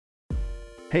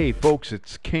Hey folks,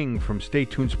 it's King from Stay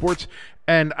Tuned Sports,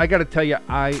 and I gotta tell you,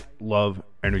 I love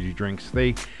energy drinks.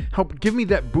 They help give me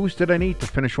that boost that I need to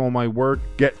finish all my work,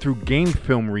 get through game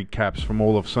film recaps from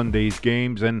all of Sunday's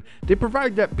games, and they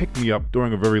provide that pick-me-up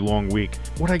during a very long week.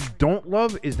 What I don't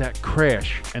love is that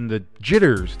crash and the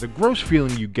jitters, the gross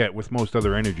feeling you get with most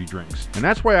other energy drinks. And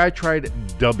that's why I tried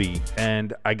Dubby,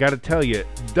 and I gotta tell you,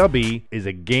 Dubby is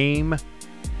a game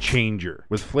changer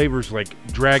with flavors like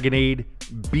Dragonade,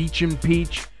 Beach and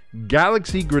Peach,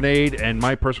 Galaxy Grenade, and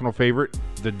my personal favorite,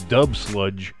 the Dub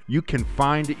Sludge. You can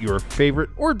find your favorite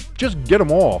or just get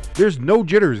them all. There's no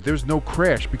jitters, there's no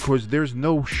crash because there's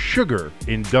no sugar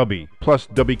in Dubby. Plus,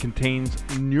 Dubby contains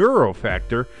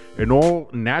Neurofactor, an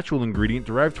all-natural ingredient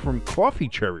derived from coffee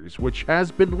cherries, which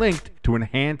has been linked to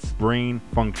enhance brain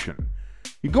function.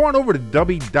 You go on over to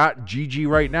Dubby.gg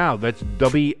right now. That's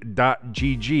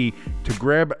Dubby.gg to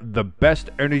grab the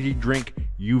best energy drink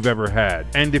you've ever had.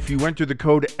 And if you enter the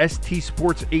code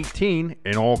STSports18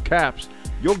 in all caps,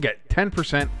 you'll get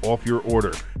 10% off your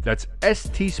order. That's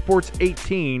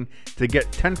STSports18 to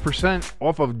get 10%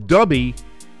 off of Dubby.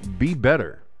 Be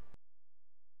better.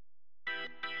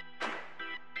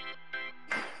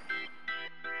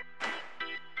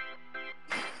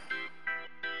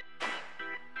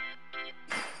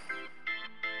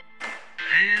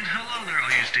 And hello there, all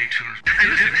you Stay Tuned.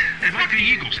 It might be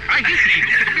Eagles. I hate the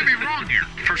Eagles. Don't get me wrong here.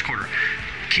 First quarter,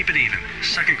 keep it even.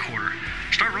 Second quarter,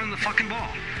 start running the fucking ball.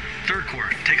 Third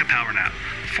quarter, take a power nap.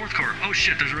 Fourth quarter, oh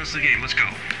shit, there's the rest of the game. Let's go.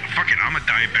 Fuck it, I'm a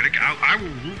diabetic. I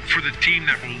will root for the team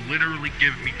that will literally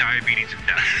give me diabetes and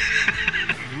death.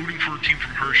 Rooting for a team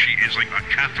from Hershey is like a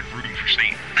Catholic rooting for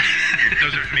Satan. It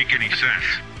doesn't make any sense.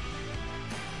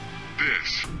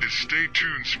 This is Stay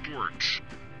Tuned Sports,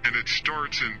 and it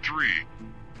starts in 3,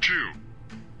 2,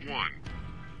 1.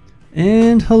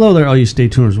 And hello there, all you Stay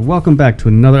Tuners. Welcome back to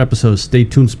another episode of Stay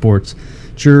Tuned Sports.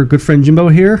 It's your good friend Jimbo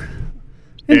here.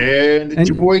 And it's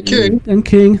your boy King. And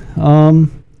King.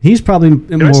 He's probably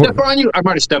Did I step on you? I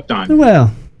might have stepped on you.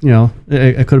 Well, you know,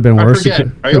 it could have been worse.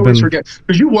 I always forget.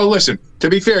 Because listen, to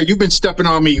be fair, you've been stepping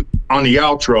on me on the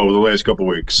outro the last couple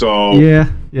of weeks. So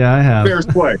yeah, I have. Fair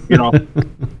play, you know.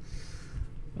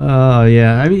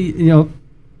 Yeah. I mean, you know,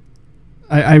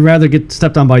 I'd rather get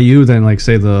stepped on by you than, like,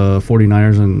 say, the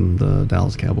 49ers and the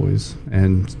Dallas Cowboys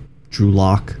and Drew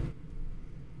Lock.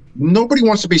 Nobody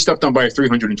wants to be stepped on by a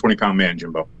 320-pound man,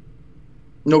 Jimbo.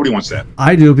 Nobody wants that.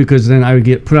 I do, because then I would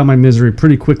get put out my misery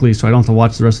pretty quickly, so I don't have to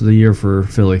watch the rest of the year for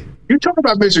Philly. You talk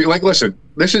about misery. Like, listen,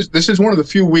 this is one of the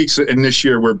few weeks in this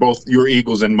year where both your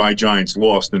Eagles and my Giants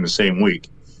lost in the same week.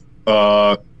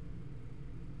 The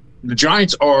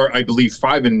Giants are, I believe,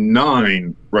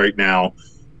 5-9 right now.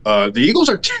 The Eagles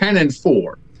are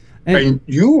 10-4, and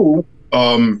you,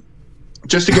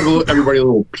 just to give everybody a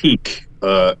little peek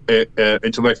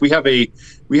into life, we have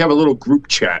a little group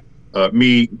chat.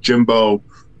 Me, Jimbo,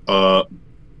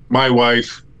 my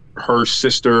wife, her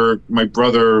sister, my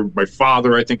brother, my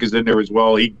father, I think, is in there as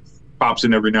well. He pops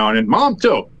in every now and then. Mom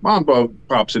too. Mom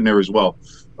pops in there as well.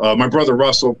 My brother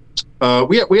Russell.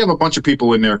 We have a bunch of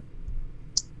people in there,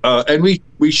 and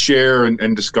we share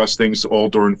and discuss things all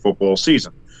during football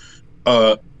season.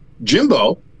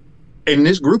 Jimbo in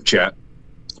this group chat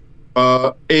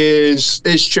is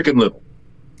Chicken Little.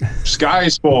 Sky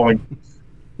is falling.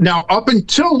 Now, up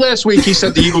until last week, he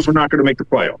said the Eagles were not going to make the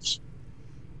playoffs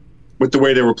with the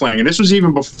way they were playing. And this was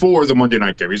even before the Monday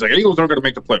night game. He's like, Eagles aren't going to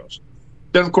make the playoffs.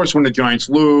 Then, of course, when the Giants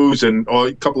lose and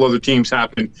a couple other teams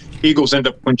happen, Eagles end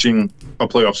up clinching a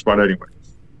playoff spot anyway.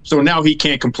 So now he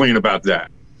can't complain about that.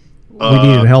 We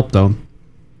needed help, though.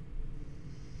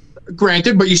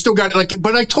 Granted, but you still got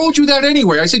but I told you that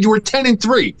anyway. I said you were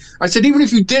 10-3. I said even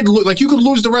if you did you could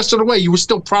lose the rest of the way, you were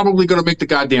still probably going to make the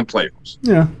goddamn playoffs.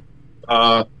 Yeah.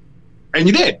 And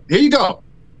you did. Here you go.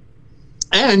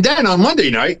 And then on Monday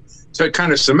night, to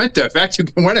kind of cement that fact, you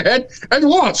went ahead and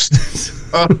lost.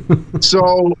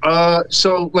 So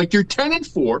like you're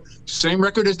 10-4, same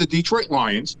record as the Detroit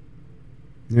Lions.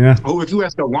 Yeah. Oh, if you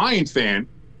ask a Lion fan,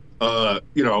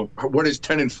 you know, what does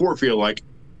 10-4 feel like?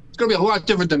 It's going to be a lot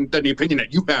different than the opinion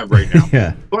that you have right now.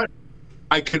 Yeah. But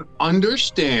I can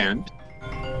understand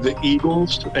the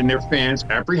Eagles and their fans'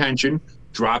 apprehension,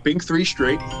 dropping 3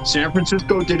 straight. San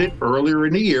Francisco did it earlier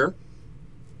in the year,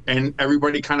 and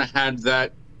everybody kind of had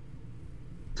that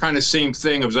kind of same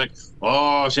thing. It was like,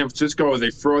 oh, San Francisco, are they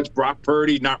frauds? Brock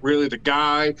Purdy, not really the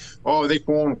guy. Oh, are they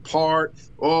falling apart?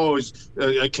 Oh,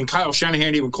 can Kyle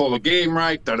Shanahan even call a game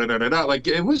right? Da-da-da-da-da. Like,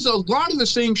 it was a lot of the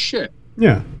same shit.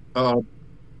 Yeah.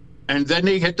 And then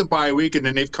they hit the bye week, and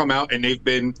then they've come out, and they've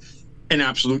been an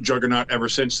absolute juggernaut ever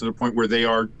since, to the point where they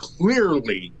are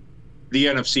clearly the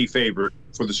NFC favorite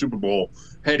for the Super Bowl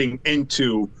heading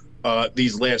into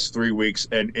these last 3 weeks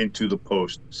and into the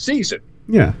postseason.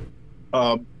 Yeah.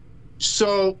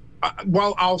 So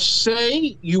while I'll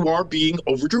say you are being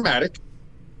overdramatic,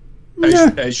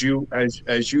 Yeah. as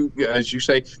you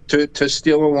say, to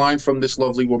steal a line from this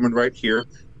lovely woman right here,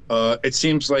 it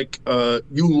seems like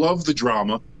you love the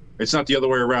drama. It's not the other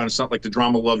way around. It's not like the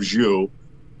drama loves you.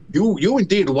 You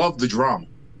indeed love the drama.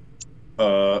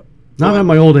 Not at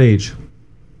my old age.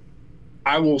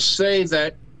 I will say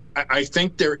that I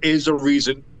think there is a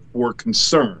reason for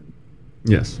concern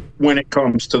Yes. when it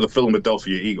comes to the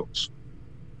Philadelphia Eagles.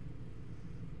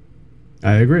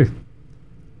 I agree.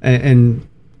 And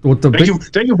what the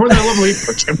Thank you for that lovely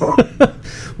input,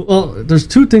 Jimbo. Well, there's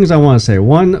two things I want to say.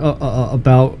 One,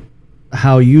 about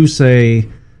how you say,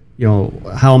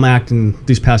 how I'm acting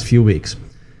these past few weeks.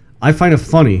 I find it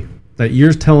funny that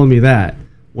you're telling me that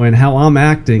when how I'm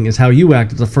acting is how you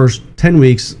acted the first 10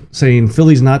 weeks, saying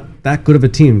Philly's not that good of a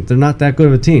team. They're not that good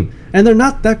of a team. And they're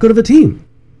not that good of a team.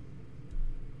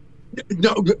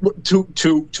 No,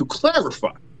 to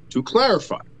clarify,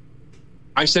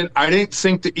 I said I didn't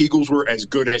think the Eagles were as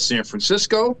good as San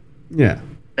Francisco. Yeah.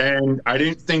 And I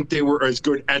didn't think they were as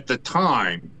good at the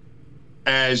time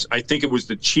as I think it was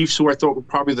the Chiefs, who I thought were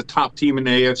probably the top team in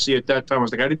the AFC at that time. I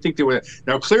was like, I didn't think they were.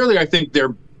 Now, clearly, I think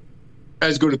they're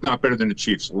as good, if not better, than the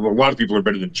Chiefs. A lot of people are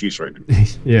better than the Chiefs right now.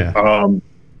 Yeah.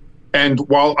 And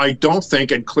while I don't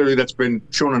think, and clearly that's been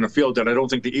shown on the field, that I don't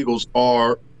think the Eagles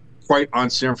are quite on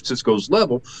San Francisco's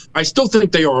level, I still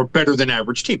think they are a better than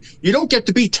average team. You don't get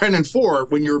to be 10-4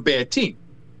 when you're a bad team.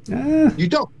 You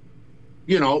don't.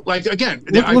 Like, again,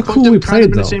 I look put who them we kind played, of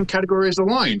in the though. same category as the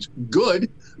Lions. Good.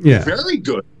 Yeah. Very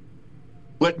good.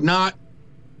 But not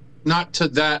to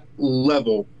that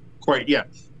level quite yet.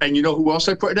 And you know who else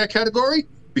I put in that category?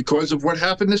 Because of what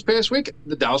happened this past week?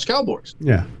 The Dallas Cowboys.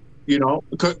 Yeah.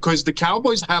 Because the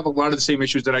Cowboys have a lot of the same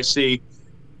issues that I see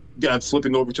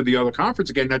flipping over to the other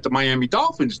conference again that the Miami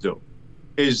Dolphins do.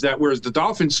 Is that whereas the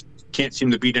Dolphins can't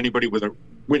seem to beat anybody with a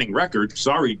winning record.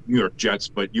 Sorry, New York Jets,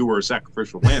 but you were a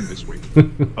sacrificial lamb this week.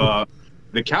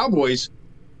 The Cowboys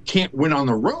can't win on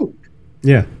the road.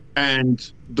 Yeah.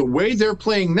 And the way they're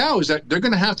playing now is that they're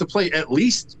going to have to play at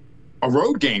least a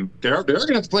road game. They're going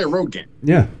to have to play a road game.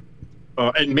 Yeah.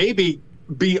 And maybe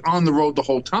be on the road the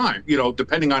whole time,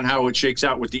 depending on how it shakes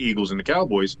out with the Eagles and the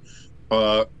Cowboys.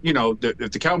 If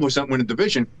the Cowboys don't win a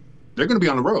division, they're going to be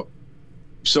on the road.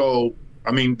 So,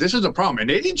 I mean, this is a problem. And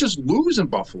they didn't just lose in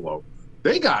Buffalo.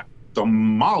 They got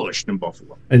demolished in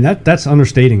Buffalo. And that's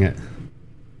understating it.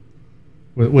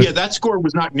 Yeah, that score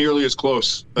was not nearly as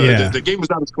close. The game was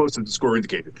not as close as the score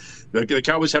indicated. The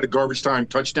Cowboys had a garbage time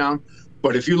touchdown.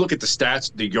 But if you look at the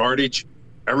stats, the yardage,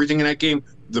 everything in that game,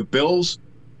 the Bills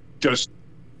just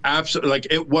absolutely,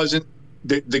 it wasn't,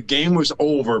 the game was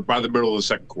over by the middle of the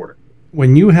second quarter.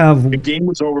 When you have... The game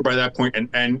was over by that point,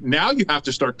 and now you have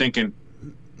to start thinking,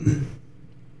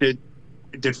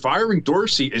 did firing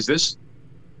Dorsey, is this,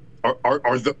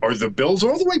 are the Bills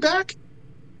all the way back?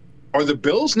 Are the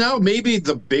Bills now maybe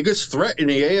the biggest threat in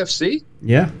the AFC?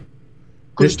 Yeah.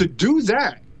 Because to do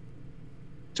that,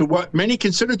 to what many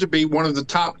consider to be one of the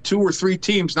top 2 or 3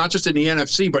 teams, not just in the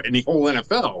NFC, but in the whole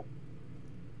NFL,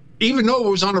 even though it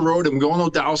was on the road, and we all know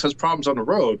Dallas has problems on the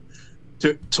road,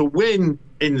 to win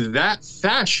in that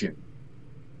fashion,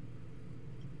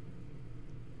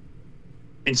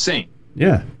 insane.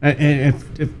 Yeah. And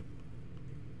if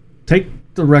take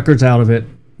the records out of it,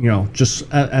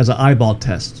 just as an eyeball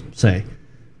test, say,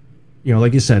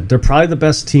 like you said, they're probably the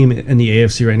best team in the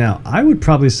AFC right now. I would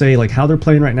probably say, like, how they're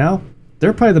playing right now,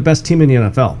 they're probably the best team in the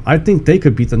NFL. I think they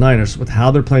could beat the Niners with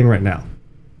how they're playing right now.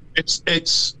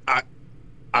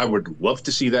 I would love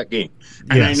to see that game.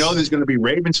 And yes. I know there's going to be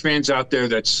Ravens fans out there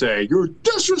that say, you're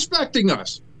disrespecting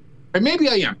us. And maybe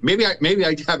I am. Maybe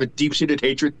I have a deep-seated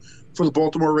hatred for the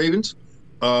Baltimore Ravens,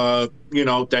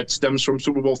 that stems from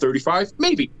Super Bowl 35.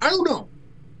 Maybe. I don't know.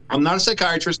 I'm not a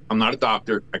psychiatrist. I'm not a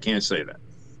doctor. I can't say that.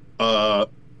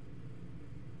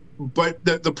 But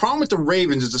the problem with the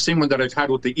Ravens is the same one that I've had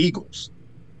with the Eagles,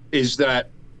 is that,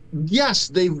 yes,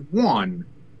 they've won,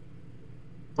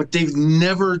 but they've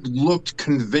never looked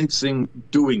convincing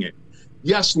doing it.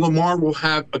 Yes, Lamar will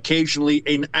have occasionally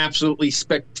an absolutely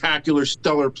spectacular,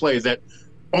 stellar play that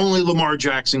only Lamar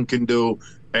Jackson can do,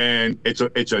 and it's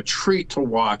a treat to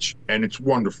watch, and it's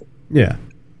wonderful. Yeah.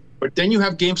 But then you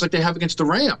have games like they have against the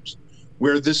Rams,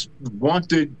 where this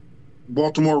vaunted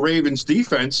Baltimore Ravens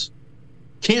defense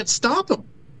can't stop them.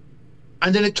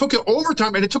 And then it took it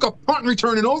overtime, and it took a punt and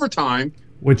return in overtime.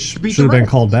 Which should have been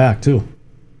called back, too.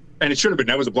 And it should have been.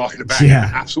 That was a block in the back.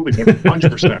 Yeah. Absolutely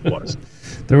 100% was.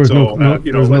 There was no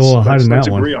hiding that one. Let's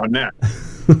agree on that.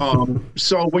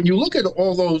 So when you look at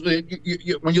all those,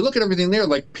 when you look at everything there,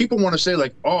 like people want to say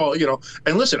like, oh,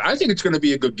 and listen, I think it's going to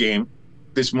be a good game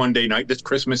this Monday night, this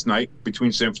Christmas night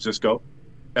between San Francisco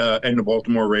and the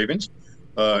Baltimore Ravens,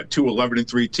 2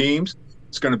 11-3 teams.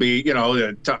 It's going to be,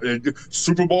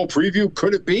 Super Bowl preview.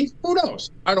 Could it be? Who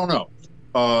knows? I don't know.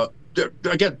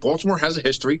 Again, Baltimore has a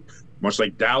history, much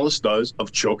like Dallas does,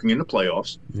 of choking in the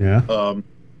playoffs. Yeah.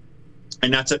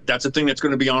 And that's a thing that's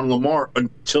going to be on Lamar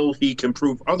until he can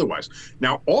prove otherwise.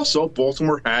 Now, also,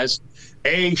 Baltimore has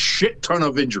a shit ton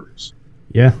of injuries.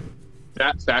 Yeah.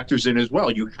 That factors in as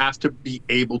well. You have to be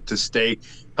able to stay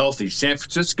healthy. San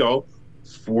Francisco,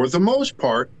 for the most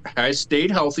part, has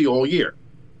stayed healthy all year.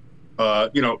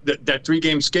 That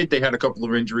 3-game skid, they had a couple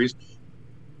of injuries,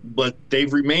 but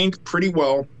they've remained pretty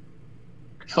well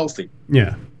healthy.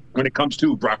 Yeah. When it comes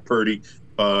to Brock Purdy,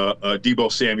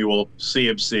 Deebo Samuel,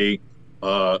 CMC,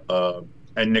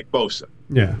 and Nick Bosa.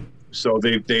 Yeah. So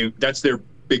they that's their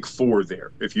big four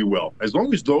there, if you will. As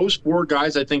long as those 4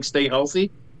 guys, I think, stay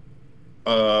healthy,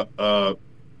 they're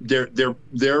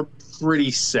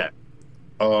pretty set.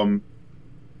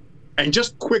 And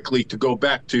just quickly to go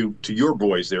back to your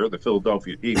boys there, the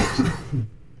Philadelphia Eagles,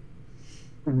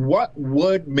 what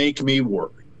would make me worry?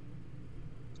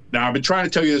 Now, I've been trying to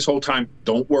tell you this whole time,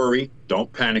 don't worry, don't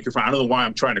panic. I don't know why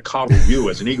I'm trying to coddle you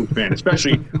as an Eagles fan,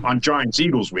 especially on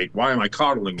Giants-Eagles week. Why am I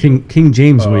coddling you? King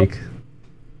James week.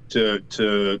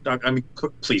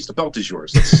 Please, the belt is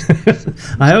yours.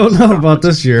 I don't know about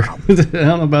this year. I don't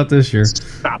know about this year.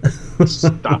 Stop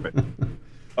it.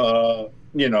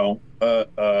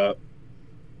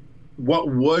 What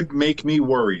would make me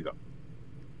worry, though,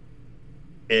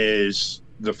 is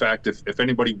the fact if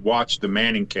anybody watched the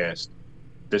Manning cast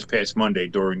this past Monday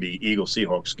during the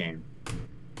Eagles-Seahawks game,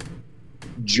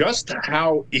 just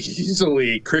how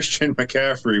easily Christian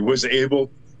McCaffrey was able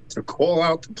to call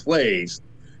out the plays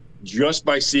just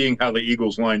by seeing how the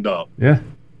Eagles lined up. Yeah.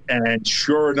 And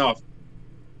sure enough,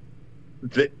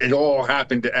 it all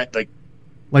happened at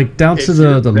like down to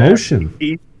the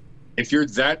motion. If you're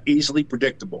that easily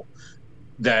predictable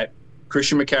that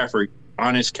Christian McCaffrey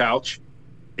on his couch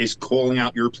is calling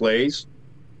out your plays,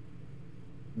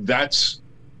 that's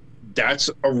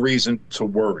a reason to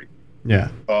worry. Yeah.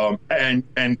 And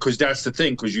because that's the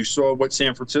thing, because you saw what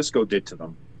San Francisco did to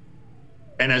them.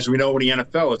 And as we know in the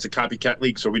NFL, it's a copycat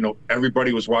league, so we know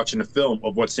everybody was watching the film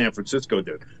of what San Francisco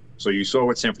did. So you saw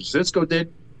what San Francisco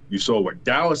did, you saw what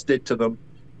Dallas did to them,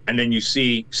 and then you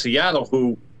see Seattle,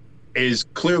 who is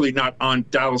clearly not on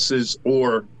Dallas's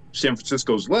or San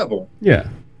Francisco's level. Yeah.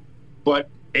 But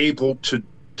able to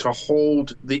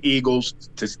hold the Eagles,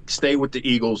 to stay with the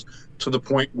Eagles to the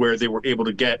point where they were able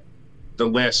to get the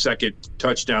last second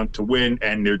touchdown to win,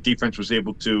 and their defense was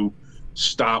able to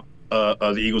stop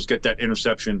the Eagles, get that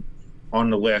interception on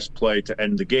the last play to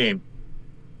end the game.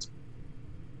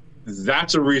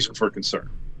 That's a reason for concern.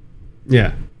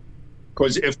 Yeah.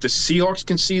 Because if the Seahawks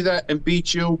can see that and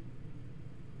beat you,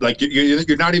 like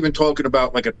you're not even talking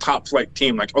about like a top flight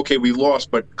team. Like, okay, we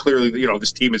lost, but clearly,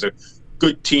 this team is a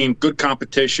good team, good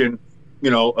competition.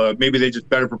 Maybe they just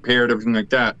better prepared, everything like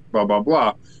that. Blah blah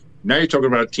blah. Now you're talking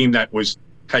about a team that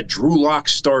had Drew Lock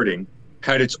starting,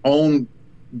 had its own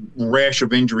rash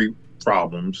of injury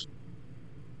problems,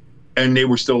 and they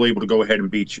were still able to go ahead and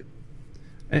beat you.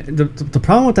 The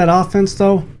problem with that offense,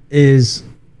 though, is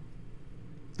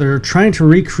they're trying to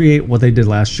recreate what they did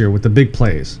last year with the big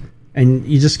plays, and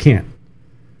you just can't.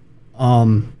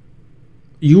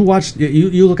 You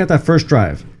look at that first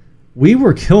drive. We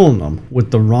were killing them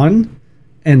with the run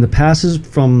and the passes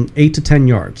from 8 to 10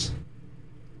 yards.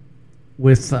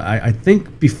 With I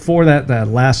think before that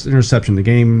last interception, the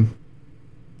game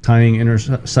tying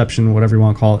interception, whatever you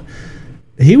want to call it,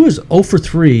 he was 0 for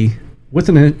 3 with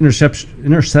an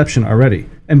interception already,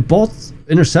 and both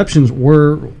interceptions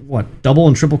were double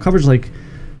and triple coverage. Like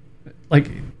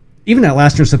even that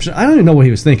last interception, I don't even know what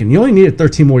he was thinking. You only needed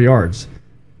 13 more yards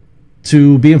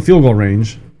to be in field goal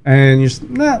range, and you're just,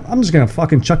 I'm just gonna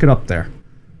fucking chuck it up there.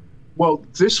 Well,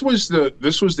 this was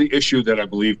the issue that I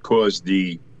believe caused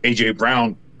the AJ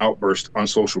Brown outburst on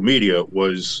social media.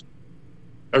 Was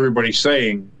everybody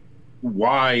saying,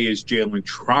 why is Jalen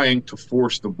trying to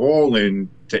force the ball in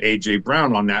to AJ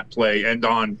Brown on that play and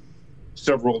on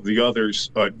several of the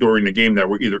others during the game that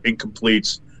were either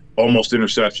incompletes, almost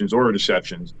interceptions, or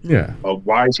interceptions? Yeah.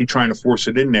 Why is he trying to force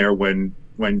it in there when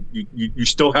you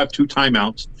still have 2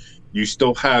 timeouts? You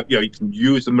still have, you can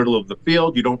use the middle of the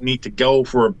field. You don't need to go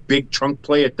for a big chunk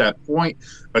play at that point,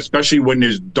 especially when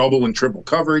there's double and triple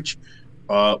coverage,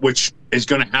 which is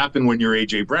going to happen when you're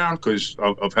AJ Brown because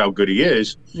of how good he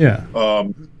is. Yeah.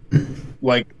 I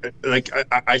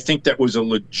think that was a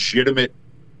legitimate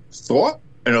thought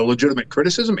and a legitimate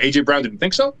criticism. AJ Brown didn't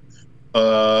think so,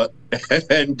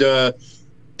 and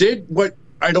did what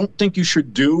I don't think you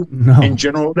should do in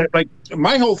general. That, like,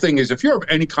 my whole thing is, if you're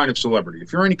any kind of celebrity,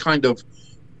 if you're any kind of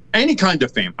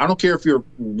fame, I don't care if you're a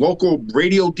local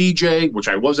radio DJ, which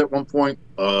I was at one point,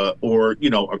 or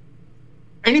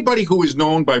anybody who is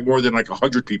known by more than like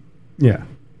 100 people. Yeah.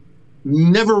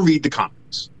 Never read the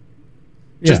comments.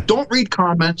 Just don't read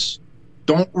comments.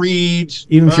 Don't read.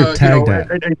 Even if you're tagged at.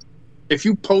 If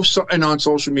you post something on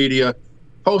social media,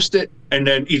 post it and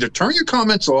then either turn your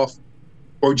comments off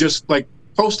or just like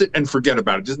post it and forget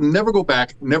about it. Just never go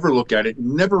back, never look at it,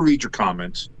 never read your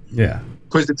comments. Yeah.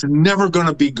 Because it's never going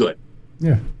to be good.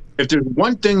 Yeah. If there's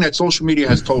one thing that social media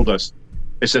has told us,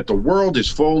 is that the world is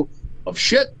full of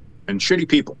shit and shitty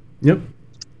people. Yep.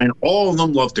 And all of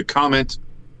them love to comment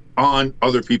on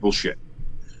other people's shit.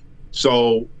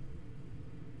 So,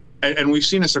 and we've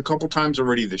seen this a couple times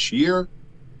already this year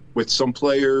with some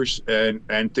players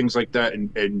and things like that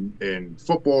in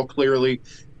football, clearly,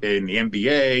 in the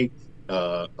NBA.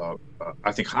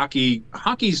 I think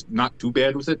hockey's not too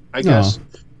bad with it, I guess.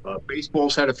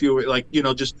 Baseball's had a few,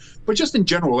 but just in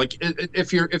general, like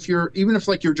if you're even if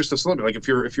like you're just a celebrity, like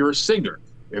if you're a singer,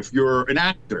 if you're an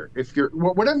actor, if you're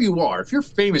whatever you are, if you're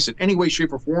famous in any way,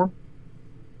 shape, or form,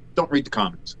 don't read the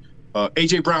comments.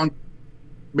 AJ Brown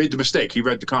made the mistake. He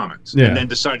read the comments and then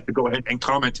decided to go ahead and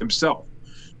comment himself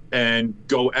and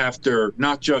go after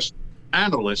not just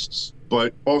analysts,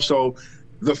 but also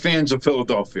the fans of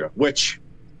Philadelphia, which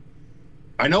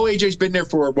I know AJ's been there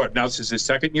for what now? This is his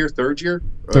second year, third year?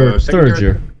 Third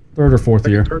year. Third or fourth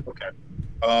year. Third?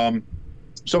 Okay.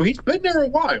 So he's been there a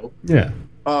while. Yeah.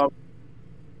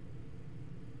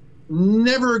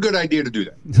 Never a good idea to do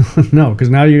that. No, because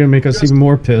now you're going to make us even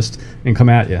more pissed and come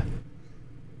at you.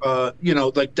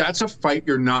 Like that's a fight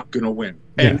you're not going to win.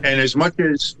 And as much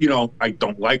as, I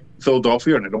don't like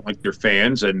Philadelphia and I don't like their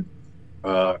fans and,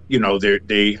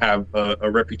 they have a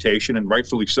reputation, and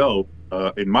rightfully so,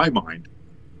 in my mind,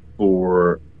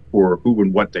 for who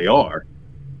and what they are.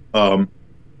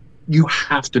 You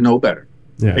have to know better.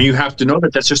 Yeah. And you have to know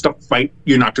that that's just a fight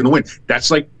you're not going to win. That's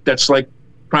like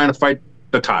trying to fight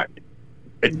the tide.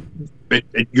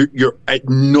 You're at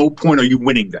no point are you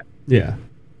winning that. Yeah.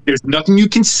 There's nothing you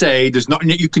can say. There's nothing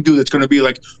that you can do that's going to be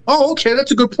like, oh, okay,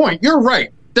 that's a good point. You're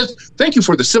right. Thank you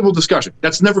for the civil discussion.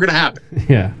 That's never going to happen.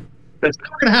 Yeah. That's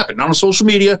never going to happen. Not on social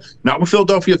media, not with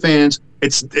Philadelphia fans.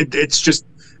 It's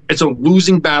a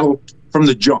losing battle from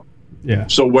the jump. Yeah.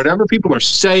 So whatever people are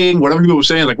saying,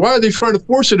 like, why are they trying to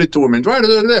force it into him? And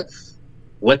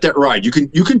let that ride. You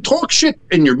can talk shit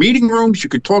in your meeting rooms. You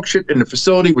can talk shit in the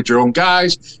facility with your own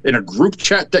guys, in a group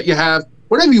chat that you have,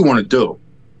 whatever you want to do.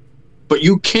 But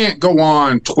you can't go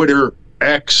on Twitter,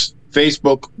 X,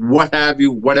 Facebook, what have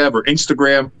you, whatever,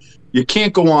 Instagram. You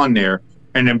can't go on there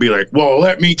and then be like, well,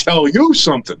 let me tell you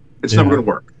something. It's never going to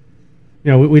work.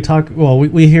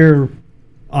 We hear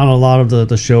on a lot of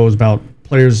the shows about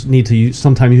players need to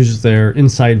sometimes use their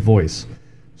inside voice.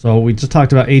 So we just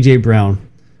talked about AJ Brown.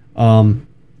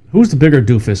 Who's the bigger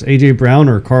doofus, AJ Brown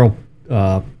or Carl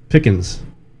Pickens,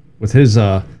 with his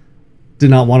did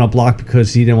not want to block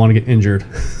because he didn't want to get injured?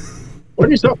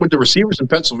 What is up with the receivers in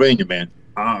Pennsylvania, man?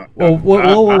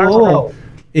 Whoa.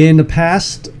 In the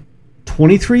past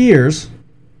 23 years,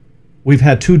 we've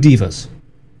had two divas.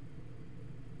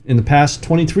 In the past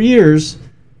 23 years,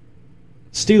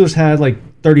 Steelers had like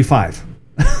 35.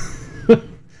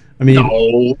 I mean,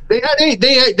 no, they had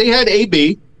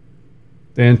AB.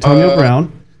 They had Antonio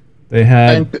Brown. They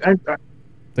had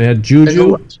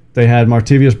Juju. They had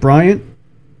Martavius Bryant.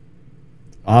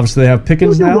 Obviously, they have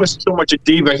Pickens now. He wasn't so much a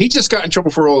diva. He just got in trouble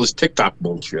for all his TikTok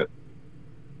bullshit.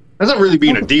 That's not really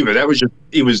being a diva. That was just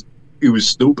he was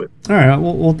stupid. All right,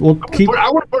 we'll keep.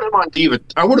 I would put him on diva.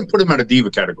 I wouldn't put him on a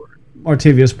diva category.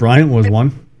 Martavius Bryant was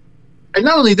one. And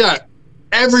not only that,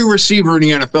 every receiver in the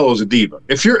NFL is a diva.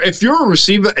 If you're a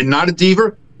receiver and not a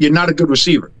diva, you're not a good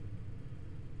receiver.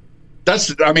 That's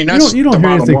you don't hear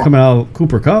anything coming out of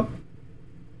Cooper Kupp,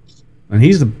 and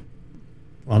he's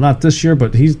not this year,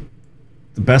 but he's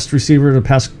the best receiver the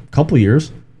past couple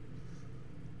years.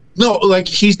 No, like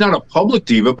he's not a public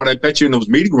diva, but I bet you in those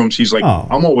meeting rooms he's like,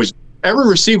 every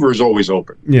receiver is always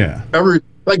open. Yeah.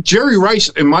 Like Jerry Rice,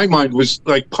 in my mind, was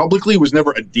like publicly was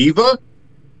never a diva,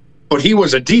 but he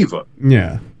was a diva.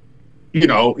 Yeah.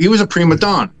 He was a prima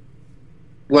donna.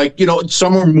 Like,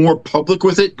 some are more public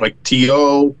with it, like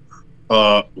T.O.,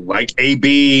 like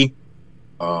AB,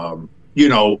 who's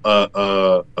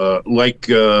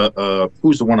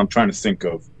the one I'm trying to think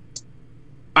of?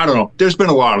 I don't know. There's been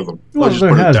a lot of them. Well,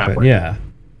 there has been, yeah.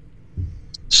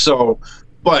 So,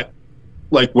 but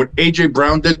like what AJ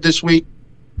Brown did this week,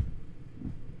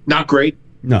 not great.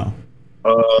 No.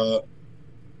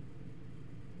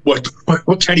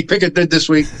 What Kenny Pickett did this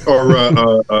week, or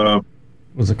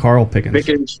Was it Carl Pickens?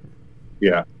 Pickens?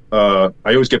 Yeah. I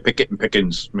always get Pickett and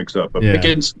Pickens mixed up. But Yeah.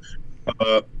 Pickens,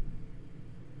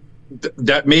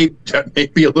 that may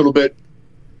be a little bit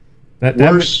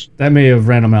worse. That may have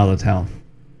ran him out of town.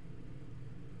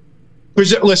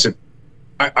 Because listen,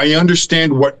 I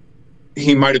understand what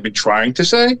he might have been trying to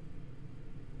say,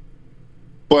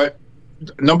 but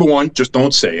number one, just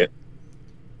don't say it.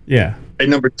 Yeah. And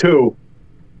number two,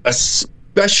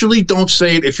 especially don't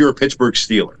say it if you're a Pittsburgh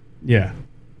Steeler. Yeah.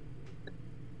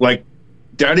 Like,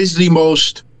 that is the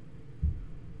most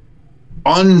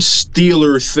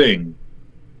un-Steeler thing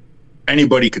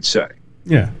anybody could say.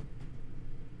 Yeah.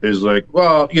 Is like,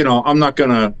 well, I'm not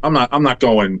gonna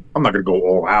go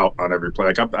all out on every play.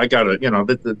 Like, I gotta,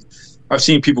 I've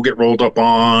seen people get rolled up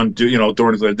on,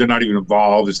 during they're not even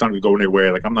involved. It's not even going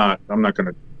anywhere. Like, I'm not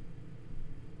gonna.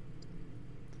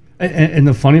 And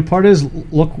the funny part is,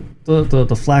 look,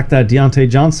 the flack that Deontay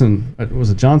Johnson,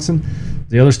 was it Johnson,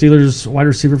 the other Steelers wide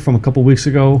receiver from a couple weeks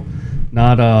ago,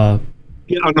 not on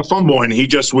the fumble, and he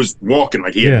just was walking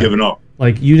like he had given up.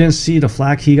 Like, you didn't see the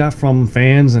flack he got from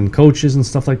fans and coaches and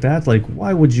stuff like that. Like,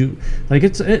 why would you? Like,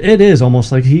 it is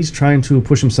almost like he's trying to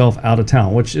push himself out of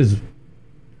town, which is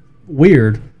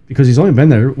weird because he's only been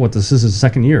there. This is his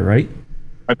second year, right?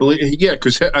 I believe, yeah,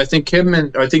 because I think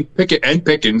Pickett and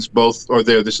Pickens both are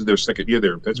there. This is their second year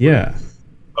there in Pittsburgh. Yeah.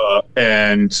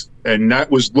 And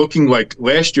that was looking like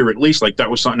last year, at least, like that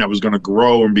was something that was going to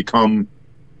grow and become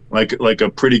like a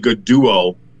pretty good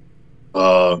duo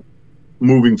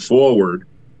moving forward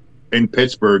in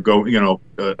Pittsburgh. Right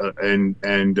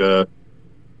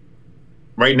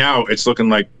now it's looking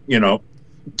like,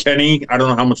 Kenny, I don't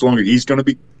know how much longer he's going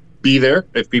to be there.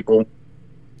 If people,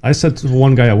 I said to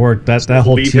one guy at work that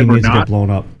whole team needs to get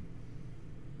blown up.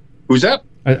 Who's that?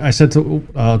 I said to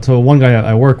one guy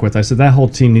I work with, I said that whole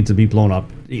team needs to be blown up,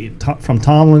 from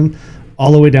Tomlin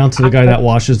all the way down to the guy that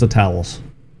washes the towels.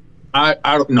 I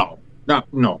don't know. No,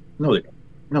 they don't.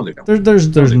 No, they don't.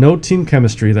 There's no team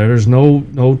chemistry there. There's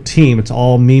no team. It's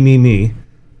all me.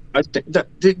 I think that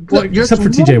except for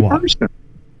TJ Watt.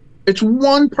 It's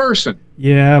one person.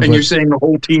 Yeah, and you're saying the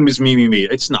whole team is me.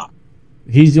 It's not.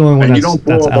 He's the only one and you don't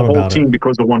blow that's up out the whole about team it.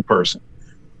 because of one person.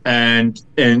 And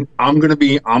I'm gonna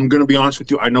be honest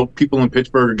with you. I know people in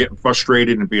Pittsburgh are getting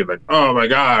frustrated and being like, "Oh my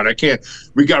God, I can't.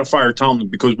 We got to fire Tomlin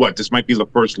because this might be the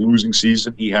first losing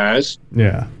season he has."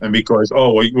 Yeah. And because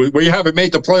we haven't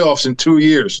made the playoffs in 2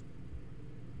 years.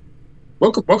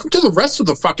 Welcome to the rest of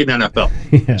the fucking NFL.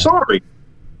 Yeah. Sorry,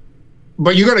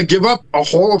 but you're gonna give up a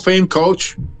Hall of Fame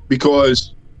coach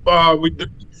because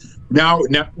now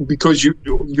because you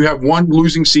have one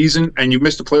losing season and you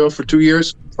missed the playoff for 2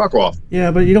 years. Fuck off.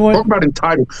 Yeah, but you know what? Talk about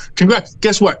entitled. Congrats.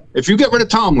 Guess what? If you get rid of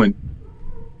Tomlin,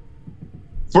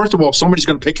 first of all, somebody's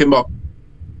going to pick him up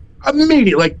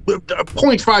immediately, like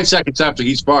 0.5 seconds after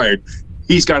he's fired.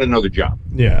 He's got another job.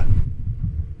 Yeah.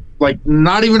 Like,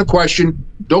 not even a question.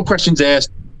 No questions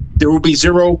asked. There will be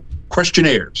zero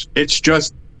questionnaires. It's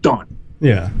just done.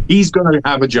 Yeah. He's going to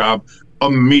have a job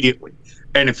immediately.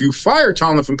 And if you fire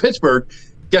Tomlin from Pittsburgh,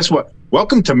 guess what?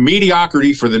 Welcome to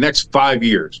mediocrity for the next 5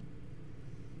 years.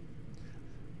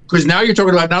 Because now you're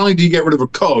talking about not only do you get rid of a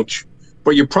coach,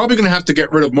 but you're probably going to have to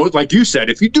get rid of most. Like you said,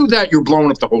 if you do that, you're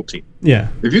blowing up the whole team. Yeah.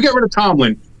 If you get rid of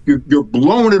Tomlin, you're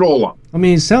blowing it all up. I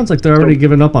mean, it sounds like they're already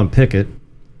giving up on Pickett.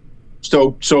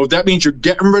 So that means you're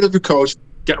getting rid of your coach,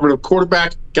 getting rid of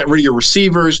quarterback, getting rid of your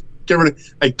receivers,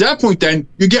 at that point, then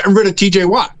you're getting rid of TJ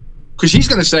Watt because he's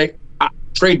going to say,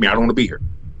 "Trade me. I don't want to be here."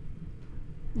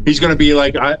 He's going to be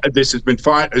like, "This has been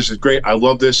fine. This is great. I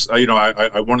love this.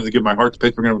 I wanted to give my heart to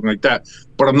Pittsburgh and everything like that,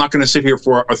 but I'm not going to sit here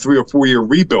for a 3 or 4 year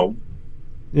rebuild."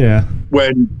 Yeah.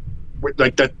 When,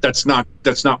 like that's not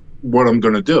what I'm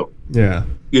going to do. Yeah.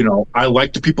 I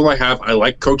like the people I have. I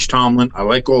like Coach Tomlin. I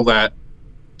like all that.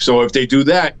 So if they do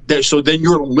that, so then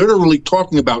you're literally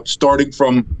talking about starting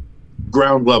from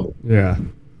ground level. Yeah.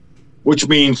 Which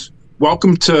means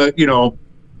welcome to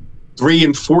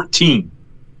 3-14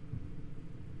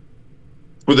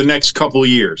 for the next couple of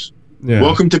years. Yeah.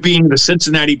 Welcome to being the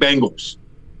Cincinnati Bengals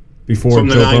before from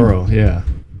the Joe 90s. Burrow. Yeah.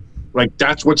 Like,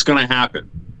 that's what's going to happen.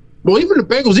 Well, even the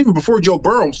Bengals, even before Joe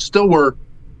Burrow, still were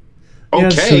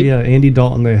okay. Yeah, so Andy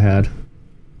Dalton they had.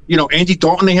 Andy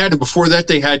Dalton they had, and before that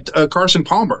they had Carson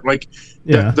Palmer. Like,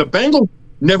 the Bengals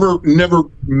never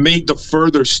made the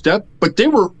further step, but they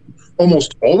were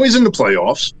almost always in the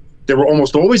playoffs. They were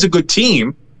almost always a good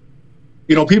team.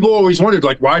 People always wondered,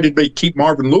 like, why did they keep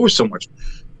Marvin Lewis so much?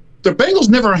 The Bengals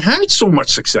never had so much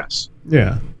success.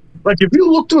 Yeah. Like, if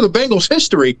you look through the Bengals'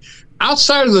 history,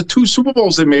 outside of the 2 Super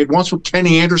Bowls they made, once with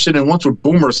Kenny Anderson and once with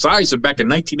Boomer Esiason back in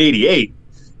 1988,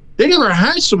 they never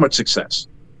had so much success.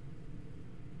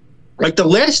 Like the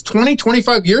last 20,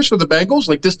 25 years for the Bengals,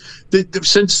 like this,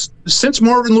 since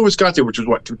Marvin Lewis got there, which was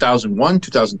what, 2001,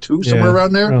 2002, somewhere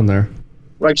around there? Around there.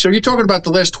 Like, so you're talking about the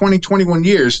last 20, 21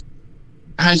 years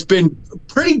has been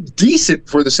pretty decent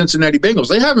for the Cincinnati Bengals.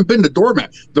 They haven't been the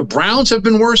doormat. The Browns have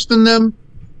been worse than them.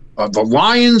 The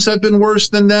Lions have been worse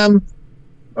than them.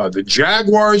 The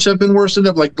Jaguars have been worse than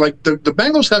them. Like the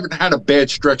Bengals haven't had a bad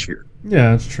stretch here.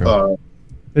 Yeah, that's true.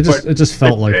 It just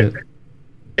felt like it.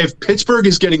 If Pittsburgh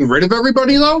is getting rid of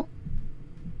everybody, though,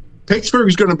 Pittsburgh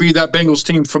is going to be that Bengals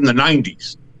team from the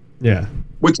 90s. Yeah.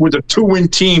 Which was a 2-win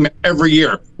team every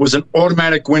year. Was an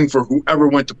automatic win for whoever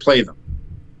went to play them.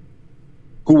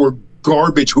 Who were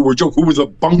garbage, who were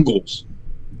the Bungles.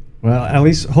 Well, at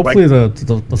least hopefully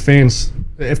the fans,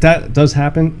 if that does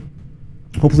happen,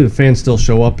 hopefully the fans still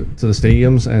show up to the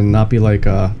stadiums and not be like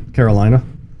Carolina.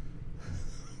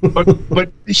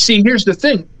 But see, here's the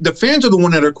thing: the fans are the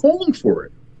one that are calling for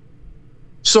it.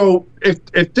 So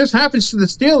if this happens to the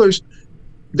Steelers,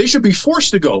 they should be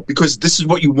forced to go because this is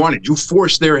what you wanted. You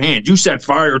forced their hand. You said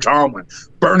fire Tomlin,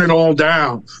 burn it all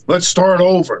down. Let's start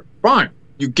over. Fine,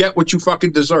 you get what you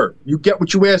fucking deserve. You get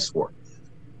what you asked for.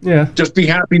 Yeah. Just be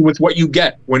happy with what you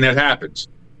get when that happens.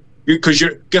 Because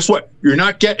guess what? You're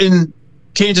not getting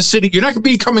Kansas City. You're not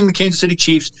becoming the Kansas City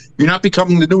Chiefs. You're not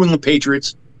becoming the New England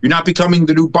Patriots. You're not becoming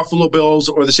the new Buffalo Bills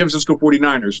or the San Francisco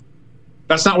 49ers.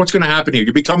 That's not what's going to happen here.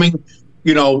 You're becoming,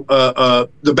 the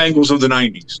Bengals of the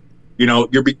 90s.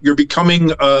 You're becoming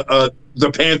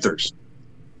the Panthers,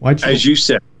 as you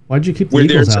said. Why'd you keep the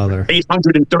Eagles out of there?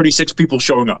 836 people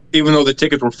showing up, even though the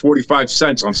tickets were 45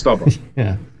 cents on StubHub.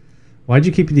 Yeah. Why'd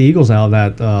you keep the Eagles out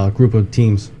of that group of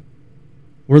teams?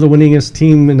 We're the winningest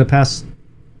team in the past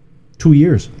 2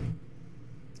 years.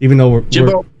 Even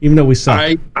though we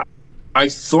suck. I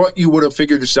thought you would have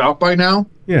figured this out by now.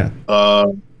 Yeah.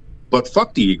 But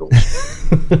fuck the Eagles.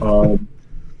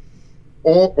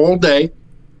 all day,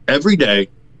 every day,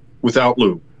 without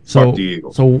Lou. Fuck the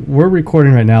Eagles. So we're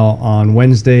recording right now on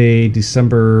Wednesday,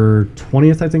 December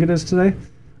 20th, I think it is today.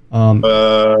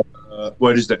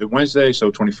 What is that? Wednesday,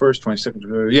 so 21st,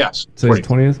 22nd. Yes. Today's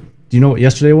 20th. Do you know what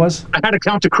yesterday was? I had to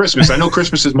count to Christmas. I know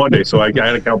Christmas is Monday, so I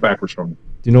had to count backwards from it.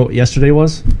 Do you know what yesterday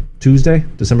was? Tuesday,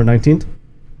 December 19th?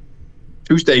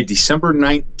 Tuesday, December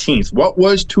 19th. What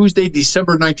was Tuesday,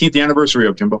 December 19th, the anniversary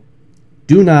of, Jimbo?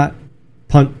 Do not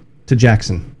punt to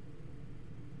Jackson.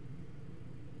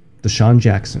 Deshaun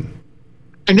Jackson.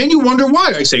 And then you wonder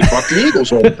why I say fuck the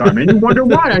Eagles all the time. And you wonder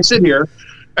why I sit here,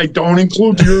 I don't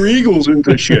include your Eagles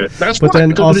into shit. That's but why.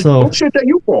 Then also, shit that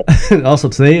you call. Also,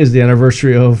 today is the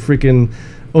anniversary of freaking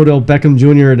Odell Beckham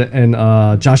Jr.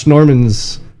 and Josh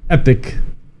Norman's epic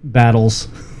battles.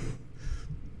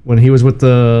 When he was with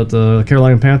the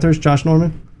Carolina Panthers, Josh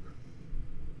Norman?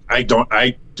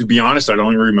 To be honest, I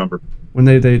don't even remember. When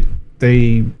they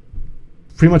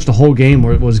pretty much the whole game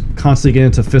where it was constantly getting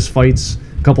into fist fights.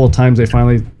 A couple of times they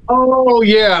finally... Oh,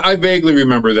 yeah, I vaguely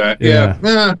remember that.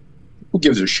 Yeah. Who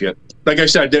gives a shit? Like I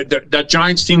said, that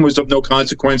Giants team was of no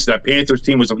consequence. That Panthers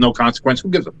team was of no consequence. Who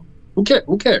gives a fuck?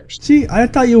 Who cares? See, I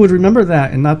thought you would remember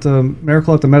that and not the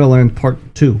Miracle at the Meadowland Part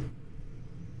 2.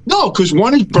 No, because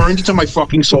one is burned into my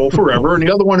fucking soul forever, and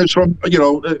the other one is from,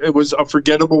 it was a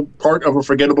forgettable part of a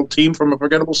forgettable team from a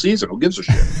forgettable season. Who gives a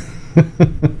shit?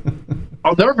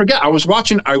 I'll never forget. I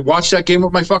watched that game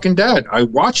with my fucking dad. I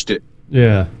watched it.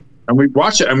 Yeah. And we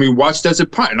watched it, and we watched as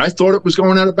it punt, and I thought it was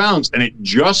going out of bounds, and it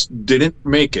just didn't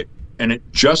make it. And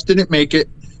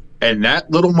that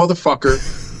little motherfucker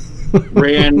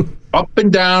ran up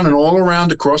and down and all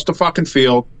around across the fucking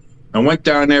field. And went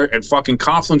down there and fucking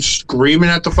Coughlin screaming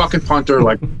at the fucking punter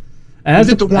like, as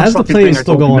the play is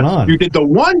still going on. You did the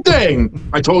one thing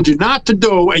I told you not to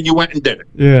do, and you went and did it.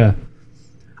 Yeah.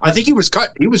 I think he was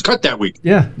cut. He was cut that week.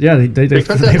 Yeah. They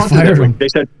cut that punter fired that him. week. They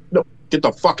said, no, get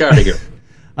the fuck out of here.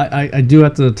 I do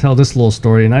have to tell this little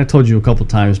story, and I told you a couple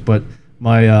times, but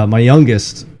my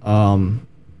youngest,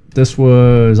 this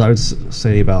was, I would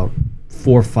say, about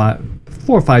 4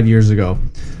 or 5 years ago.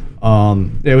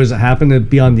 It happened to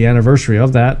be on the anniversary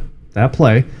of that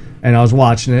play, and I was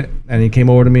watching it, and he came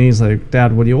over to me. He's like,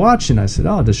 "Dad, what are you watching?" I said,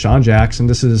 "Oh, Deshaun Jackson.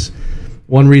 This is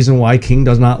one reason why King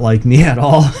does not like me at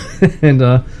all." And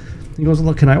he goes,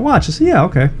 "Look, can I watch?" I said, "Yeah,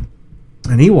 okay."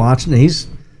 And he watched, and he's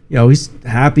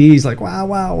happy. He's like,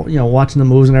 "Wow, watching the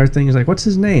moves and everything." He's like, "What's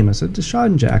his name?" I said,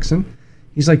 "Deshaun Jackson."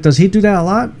 He's like, "Does he do that a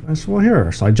lot?" I said, "Well,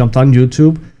 here." So I jumped on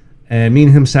YouTube, and me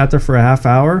and him sat there for a half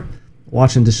hour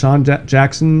watching Deshaun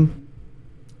Jackson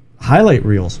highlight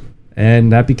reels,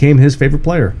 and that became his favorite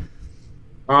player.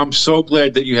 I'm so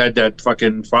glad that you had that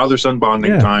fucking father-son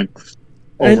bonding Yeah. time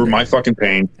over And- my fucking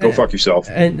pain. Go fuck yourself.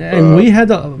 And we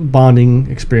had a bonding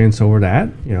experience over that.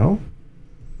 You know,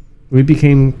 we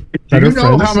became Do better you know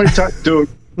friends. how many times, dude?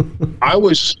 I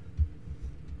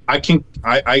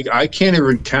can't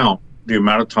even count the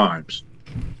amount of times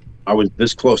I was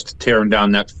this close to tearing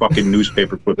down that fucking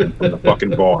newspaper clipping from the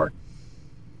fucking bar.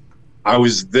 I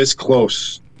was this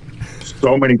close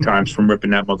so many times from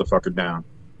ripping that motherfucker down.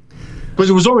 Because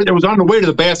it was on the way to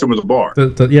the bathroom of the bar.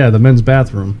 the men's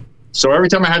bathroom. So every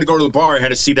time I had to go to the bar, I had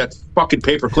to see that fucking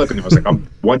paper clipping. I was like,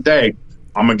 one day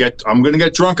I'm gonna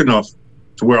get drunk enough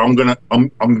to where I'm gonna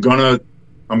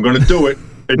do it.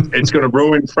 It's gonna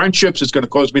ruin friendships. It's gonna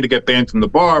cause me to get banned from the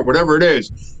bar, whatever it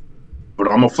is. But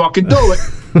I'm gonna fucking do it.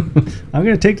 I'm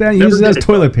gonna take that and Never use it as did it.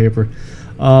 toilet paper.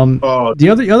 Oh, The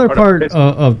other part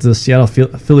of the Seattle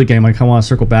Philly game I kind of want to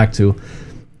circle back to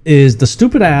is the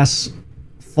stupid ass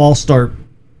false start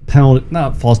penalty,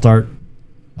 not false start,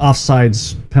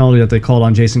 offsides penalty that they called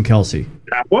on Jason Kelsey.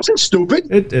 that wasn't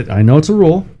stupid. I know it's a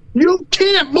rule. You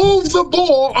can't move the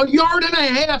ball a yard and a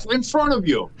half in front of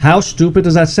you. How stupid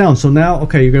does that sound? So now,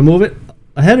 okay, you're gonna move it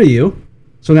ahead of you.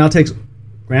 So now it takes,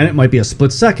 granted, it might be a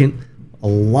split second, a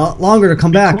lot longer to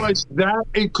come back.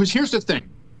 Because here's the thing,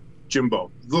 Jimbo.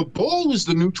 The ball is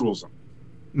the neutral zone.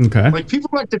 Okay. Like people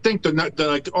like to think the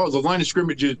line of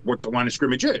scrimmage is what the line of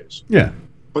scrimmage is. Yeah.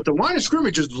 But the line of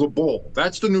scrimmage is the ball.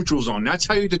 That's the neutral zone. That's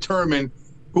how you determine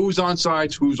who's on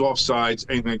sides, who's off sides,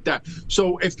 anything like that.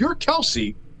 So if you're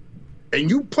Kelsey and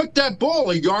you put that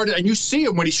ball a yard and you see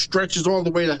him when he stretches all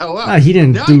the way the hell out. He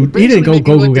didn't Now do. you He didn't basically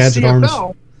go make it like the gadget arms.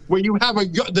 CFL, where you have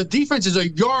the defense is a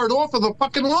yard off of the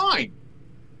fucking line.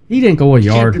 He didn't go a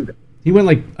You can't do yard. that. He went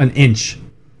like an inch.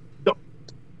 No.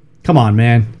 Come on,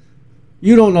 man.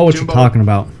 You don't know what Jimbo. you're talking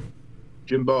about.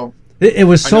 Jimbo. It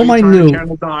was so I know you're trying to minute.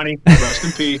 channel Donnie. Rest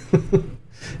in peace.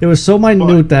 It was so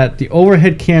minute that the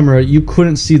overhead camera, you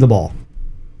couldn't see the ball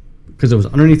because it was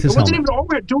underneath his It wasn't helmet. even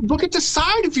over. Dude, look at the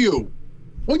side view.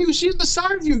 When you see the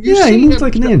side view, you Yeah, see he moved him,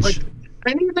 like an inch.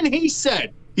 and even he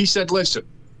said, listen,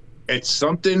 it's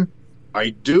something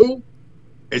I do.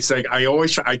 It's like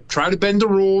I try to bend the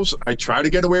rules. I try to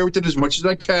get away with it as much as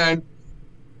I can.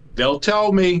 They'll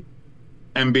tell me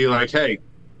and be like, hey,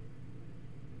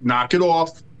 knock it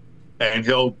off. And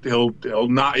he'll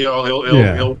not,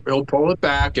 he'll pull it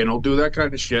back and he'll do that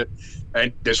kind of shit.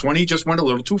 And this one, he just went a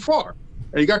little too far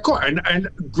and he got caught. And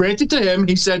granted to him,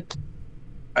 he said,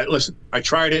 listen, I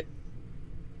tried it.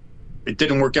 It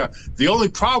didn't work out. The only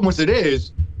problem with it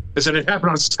is that it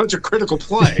happened on such a critical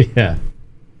play Yeah.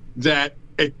 that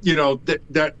it,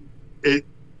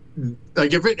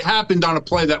 like if it happened on a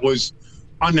play that was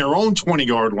on their own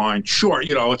 20-yard line, sure,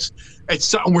 it's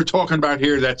something we're talking about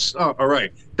here. That's all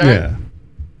right. That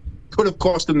could have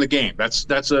cost them the game.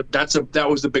 That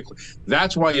was the big.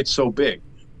 That's why it's so big.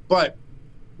 But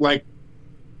like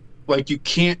you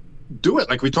can't do it.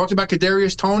 Like we talked about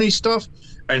Kadarius Toney stuff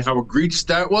and how egregious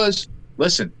that was.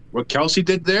 Listen, what Kelsey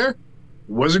did there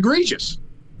was egregious.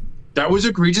 That was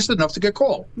egregious enough to get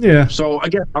called. Yeah. So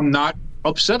again, I'm not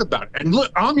upset about it. And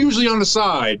look, I'm usually on the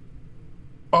side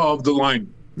of the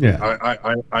line. Yeah.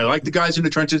 I like the guys in the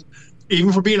trenches.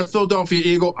 Even for being a Philadelphia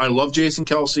Eagle, I love Jason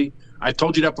Kelsey. I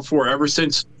told you that before. Ever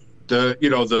since the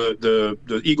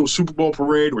Eagles Super Bowl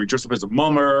parade where he dressed up as a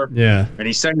mummer, Yeah. and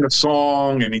he sang the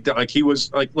song, and he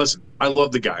was like, listen, I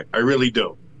love the guy, I really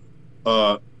do.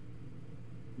 But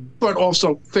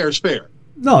also fair's fair.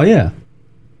 No. Yeah.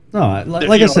 No.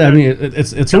 Like I said, I mean,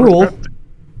 it's a rule.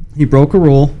 He broke a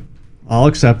rule. I'll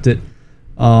accept it.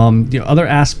 The other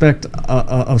aspect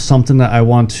of something that I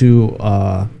want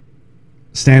to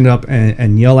stand up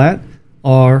and yell at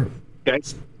are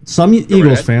some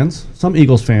Eagles fans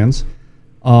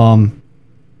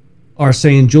are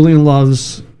saying Julian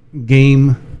Love's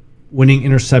game-winning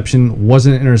interception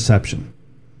wasn't an interception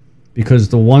because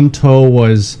the one toe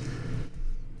was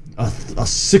a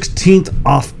 16th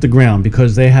off the ground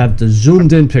because they have the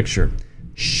zoomed-in picture.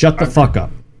 Shut the fuck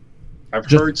up. I've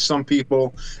heard some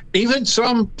people, even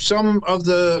some of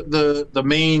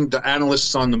the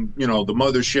analysts on the the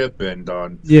mothership and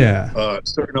on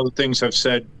certain other things have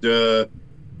said,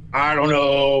 I don't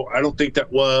know, I don't think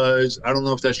that was, I don't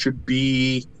know if that should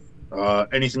be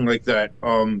anything like that.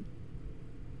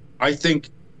 I think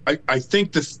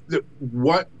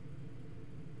what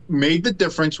made the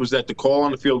difference was that the call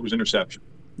on the field was interception.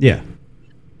 Yeah.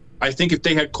 I think if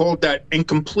they had called that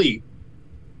incomplete,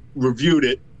 reviewed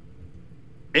it,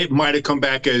 it might have come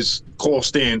back as call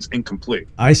stands incomplete.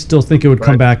 I still think it would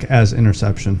come back as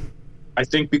interception. I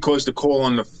think because the call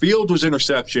on the field was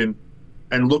interception,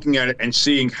 and looking at it and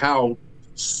seeing how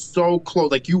so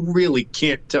close, like you really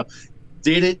can't tell.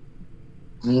 Did it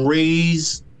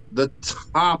graze the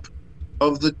top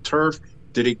of the turf?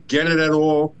 Did it get it at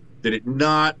all? Did it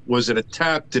not? Was it a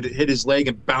tap? Did it hit his leg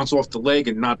and bounce off the leg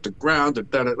and not the ground?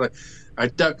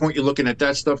 At that point, you're looking at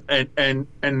that stuff. And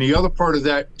the other part of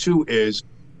that, too, is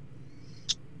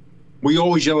we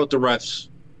always yell at the refs,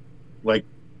 like,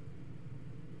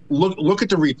 look at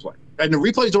the replay. And the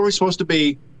replay is always supposed to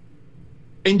be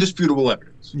indisputable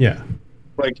evidence. Yeah.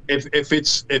 Like, if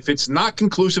it's not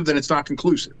conclusive, then it's not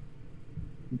conclusive.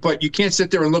 But you can't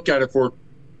sit there and look at it for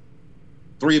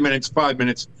 3 minutes, 5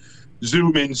 minutes,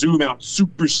 zoom in, zoom out,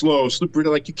 super slow, slippery.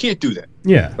 Like, you can't do that.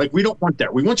 Yeah. Like, we don't want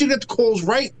that. We want you to get the calls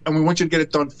right, and we want you to get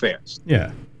it done fast.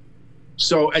 Yeah.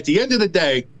 So at the end of the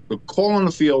day, the call on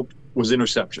the field was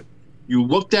interception. You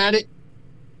looked at it.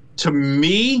 To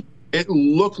me, it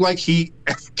looked like he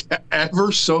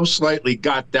ever so slightly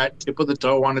got that tip of the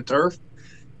toe on the turf.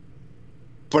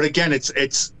 But again,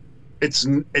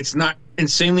 it's not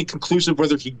insanely conclusive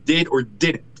whether he did or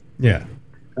didn't. Yeah.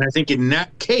 And I think in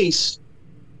that case,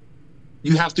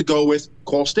 you have to go with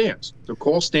call stands. So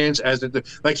call stands as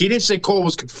like he didn't say call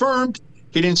was confirmed.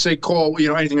 He didn't say call,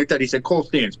 anything like that. He said call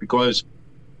stands because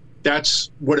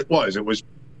that's what it was. It was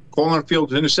call on the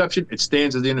field as interception. It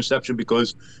stands as the interception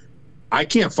because I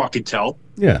can't fucking tell.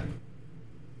 Yeah.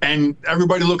 And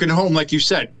everybody looking at home, like you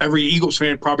said, every Eagles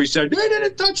fan probably said, they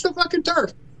didn't touch the fucking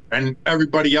turf. And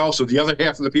everybody else, or the other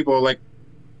half of the people are like,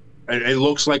 it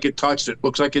looks like it touched. It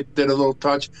looks like it did a little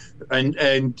touch.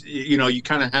 And you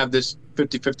kind of have this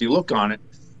 50-50 look on it.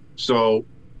 So,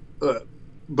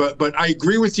 but I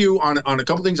agree with you on a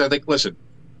couple things. I think, listen,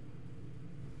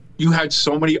 you had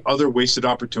so many other wasted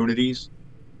opportunities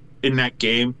in that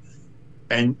game.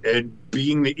 And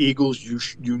being the Eagles,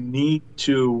 you need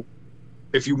to,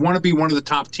 if you want to be one of the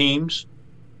top teams,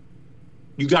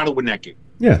 you got to win that game.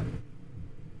 Yeah.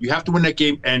 You have to win that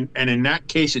game, and in that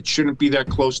case, it shouldn't be that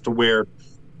close to where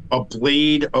a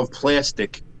blade of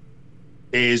plastic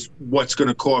is what's going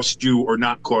to cost you or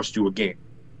not cost you a game.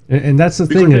 And that's the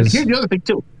Because thing is, here's the other thing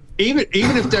too. Even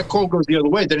if that call goes the other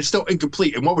way, then it's still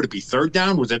incomplete. And what would it be? Third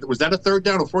down? Was that a third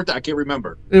down or fourth down? I can't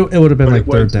remember. it would have been But like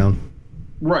it third was- down.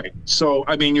 Right. So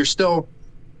I mean, you're still,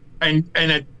 and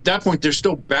at that point, they're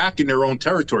still back in their own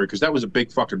territory because that was a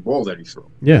big fucking ball that he threw.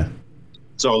 Yeah.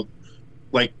 So,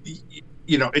 like,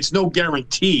 it's no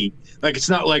guarantee. Like, it's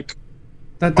not like,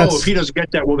 That's if he doesn't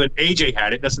get that, well then AJ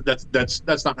had it.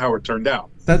 That's not how it turned out.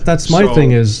 that's my So-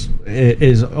 thing is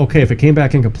okay, if it came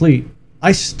back incomplete,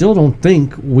 I still don't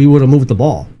think we would have moved the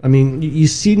ball. I mean, you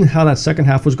seen how that second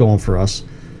half was going for us,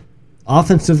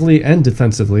 offensively and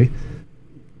defensively.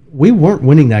 We weren't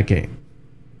winning that game.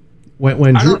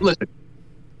 When I Drew, don't listen.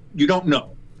 You don't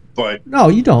know, but no,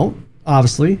 you don't,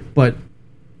 obviously, but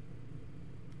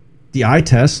the eye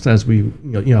test, as we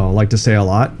like to say a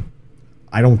lot,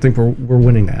 I don't think we're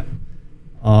winning that.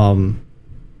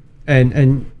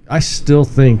 And I still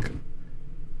think,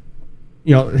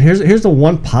 here's the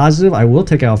one positive I will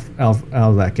take out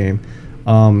of that game.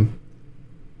 I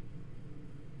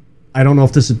don't know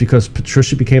if this is because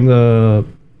Patricia became the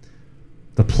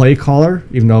play caller,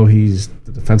 even though he's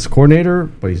the defense coordinator,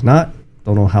 but he's not.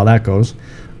 Don't know how that goes.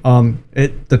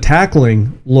 The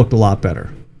tackling looked a lot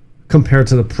better compared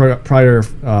to the prior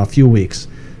few weeks.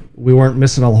 We weren't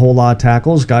missing a whole lot of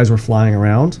tackles. Guys were flying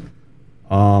around.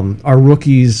 Our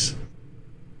rookies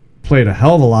played a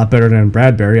hell of a lot better than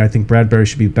Bradbury. I think Bradbury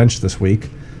should be benched this week,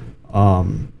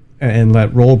 and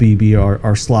let Rolby be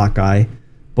our slot guy.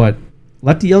 But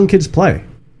let the young kids play.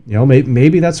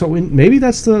 Maybe that's maybe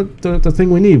that's the thing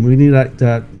we need. We need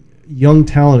that young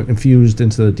talent infused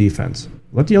into the defense.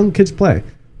 Let the young kids play.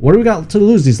 What do we got to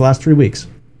lose these last 3 weeks?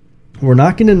 We're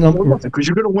not going to because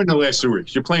you're going to win the last 2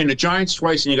 weeks. You're playing the Giants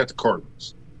twice, and you got the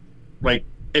Cardinals. Like,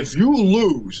 if you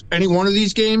lose any one of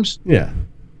these games, yeah.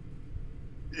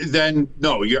 Then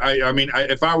no.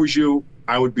 If I was you,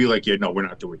 I would be like, yeah, no, we're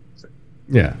not doing anything.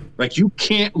 Yeah. Like, you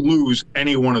can't lose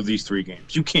any one of these 3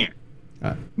 games. You can't.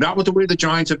 Not with the way the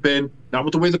Giants have been. Not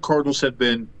with the way the Cardinals have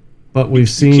been. But we've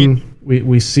seen with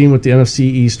the NFC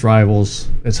East rivals,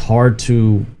 it's hard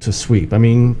to sweep. I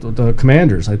mean, the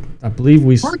Commanders, I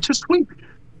believe hard to sweep.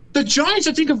 The Giants,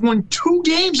 I think, have won 2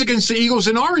 games against the Eagles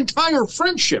in our entire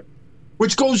friendship,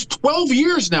 which goes 12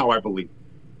 years now, I believe.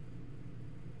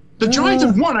 The Giants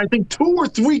have won, I think, 2 or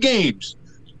 3 games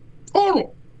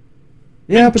total.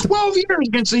 Yeah, but 12 years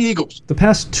against the Eagles. The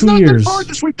past 2 it's not years, that hard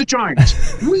to sweep the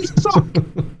Giants. We suck.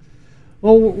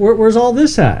 Well, where's all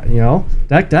this at?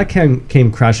 That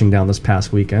came crashing down this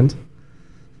past weekend.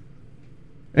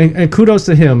 And kudos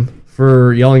to him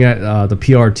for yelling at the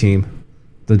PR team,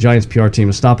 the Giants PR team,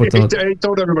 to stop with He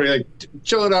told everybody, like,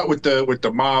 chill it out with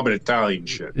the mob and Italian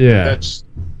shit. Yeah. That's,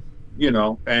 you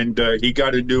know, and he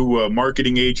got a new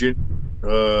marketing agent.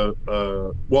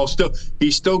 Well, he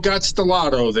still got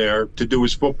Stellato there to do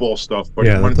his football stuff, but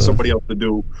he wanted somebody else to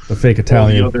do the fake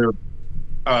Italian, all the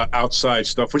other outside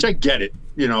stuff, which I get it,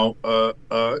 you know,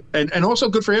 and also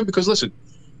good for him because listen,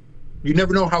 you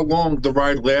never know how long the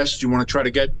ride lasts. You want to try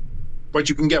to get what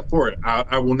you can get for it.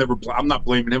 I will never. I'm not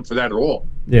blaming him for that at all.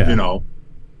 Yeah, you know.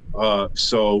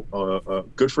 So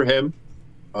good for him.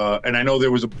 And I know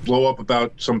there was a blow up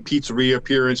about some pizzeria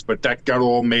appearance, but that got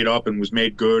all made up and was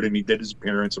made good, and he did his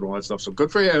appearance and all that stuff. So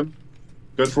good for him,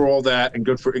 good for all that, and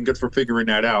good for figuring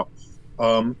that out.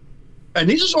 And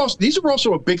these are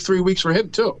also a big 3 weeks for him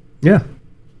too. Yeah,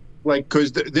 like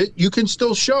because you can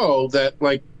still show that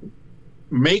like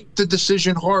make the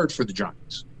decision hard for the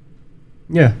Giants.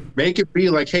 Yeah, make it be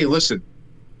like, hey, listen,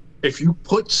 if you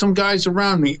put some guys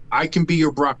around me, I can be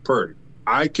your Brock Purdy.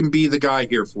 I can be the guy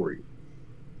here for you.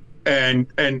 And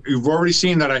you've already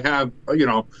seen that I have, you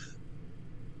know,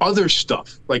 other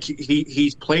stuff. Like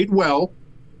he's played well.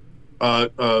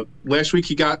 Last week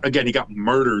he got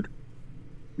murdered.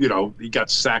 You know, he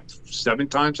got sacked 7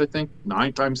 times, I think,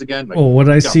 9 times again. Like, what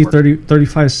did I see?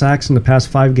 35 sacks in the past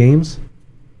 5 games.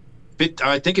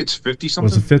 I think it's 50 something.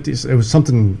 Was it 50? It was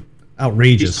something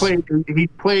outrageous. He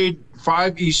played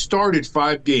 5. He started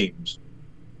 5 games,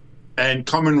 and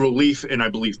come in relief in I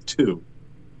believe 2.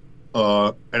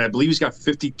 And I believe he's got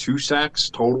 52 sacks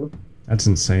total. That's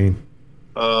insane.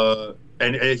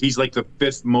 And he's like the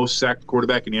 5th most sacked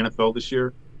quarterback in the NFL this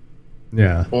year.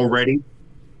 Yeah. Already,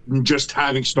 just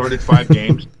having started 5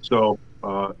 games. So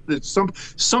it's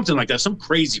something like that, some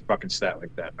crazy fucking stat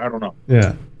like that. I don't know.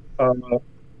 Yeah.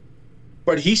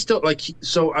 But he's still like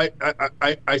so.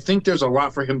 I think there's a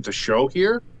lot for him to show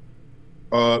here.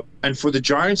 And for the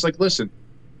Giants, like, listen.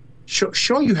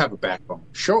 Show you have a backbone.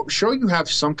 Show you have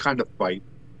some kind of fight.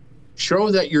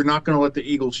 Show that you're not going to let the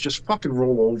Eagles just fucking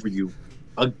roll over you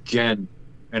again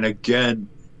and again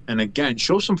and again.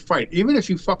 Show some fight. Even if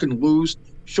you fucking lose,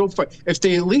 show fight. If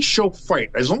they at least show fight,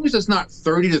 as long as it's not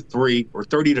 30-3 or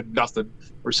 30-0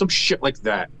 or some shit like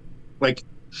that, like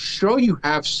show you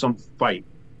have some fight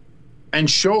and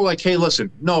show like, hey, listen,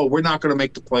 no, we're not going to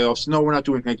make the playoffs. No, we're not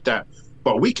doing like that.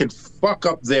 But we can fuck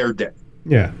up their day.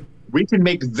 Yeah. We can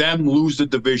make them lose the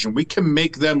division. We can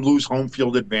make them lose home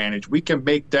field advantage. We can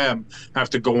make them have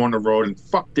to go on the road and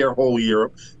fuck their whole year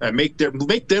and make them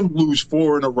lose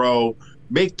 4 in a row,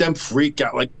 make them freak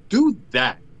out. Like, do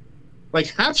that.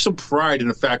 Like, have some pride in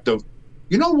the fact of,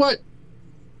 you know what?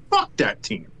 Fuck that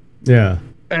team. Yeah.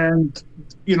 And,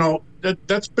 you know,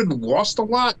 that's been lost a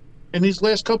lot in these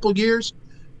last couple of years.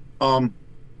 I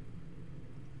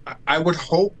would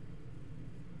hope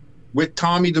with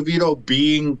Tommy DeVito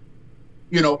being,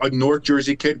 you know, a North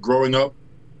Jersey kid growing up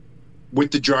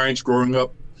with the Giants, growing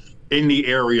up in the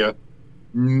area,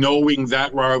 knowing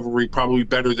that rivalry probably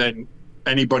better than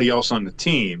anybody else on the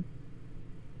team,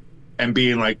 and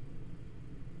being like,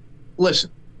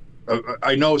 listen,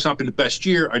 I know it's not been the best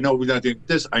year. I know we're not doing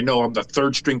this. I know I'm the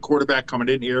 3rd string quarterback coming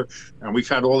in here, and we've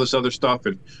had all this other stuff,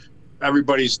 and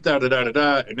everybody's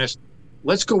da-da-da-da-da, and this.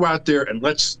 Let's go out there and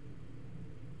let's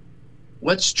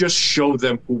just show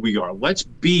them who we are. Let's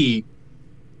be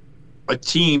a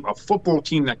team, a football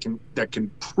team that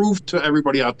can prove to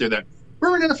everybody out there that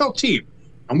we're an NFL team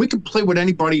and we can play with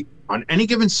anybody on any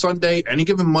given Sunday, any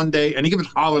given Monday, any given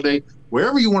holiday,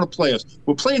 wherever you want to play us.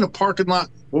 We'll play in a parking lot.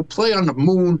 We'll play on the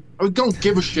moon. We don't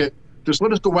give a shit. Just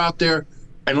let us go out there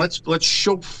and let's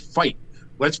show fight.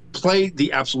 Let's play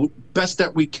the absolute best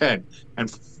that we can. And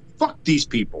fuck these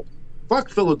people. Fuck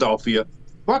Philadelphia.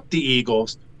 Fuck the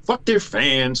Eagles. Fuck their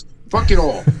fans. Fuck it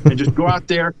all. And just go out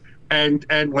there and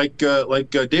like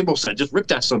Dabo said, just rip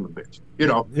that son of a bitch. You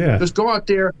know, Just go out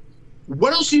there.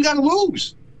 What else do you got to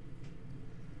lose?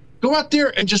 Go out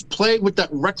there and just play with that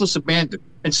reckless abandon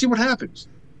and see what happens.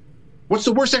 What's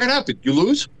the worst that can happen? You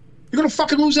lose? You're going to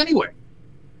fucking lose anyway.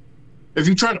 If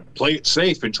you try to play it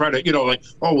safe and try to, you know, like,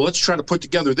 oh, well, let's try to put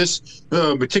together this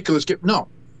meticulous game. No.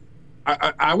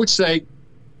 I would say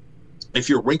if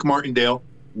you're Wink Martindale,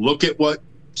 look at what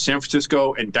San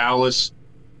Francisco and Dallas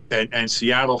and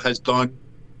Seattle has done.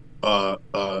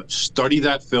 Study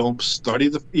that film, study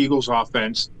the Eagles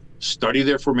offense, study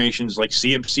their formations like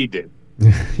CMC did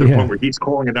to the point where he's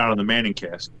calling it out on the Manning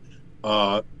cast.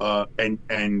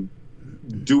 And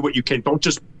do what you can. Don't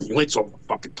just blitz all the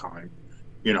fucking time.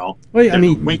 You know, well, I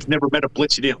mean, Wink never met a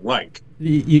blitz he didn't like.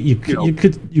 You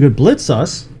could blitz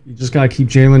us. You just gotta keep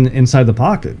Jalen inside the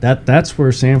pocket. That's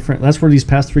where that's where these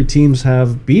past 3 teams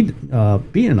have beaten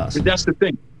us. But that's the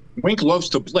thing. Wink loves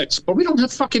to blitz, but we don't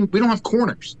have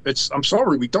corners. I'm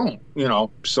sorry, we don't. You know,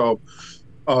 so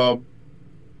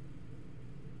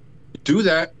do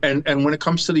that. And when it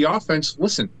comes to the offense,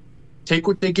 listen, take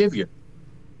what they give you.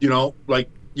 You know, like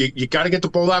you got to get the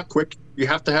ball out quick. You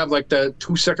have to have like that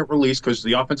 2-second release because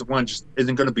the offensive line just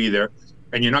isn't going to be there,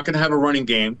 and you're not going to have a running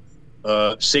game.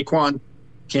 Saquon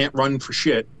can't run for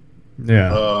shit.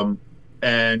 Yeah.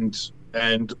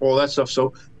 And all that stuff.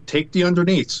 So take the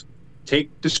underneaths, take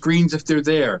the screens if they're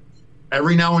there.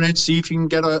 Every now and then, see if you can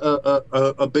get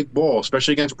a big ball,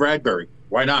 especially against Bradbury.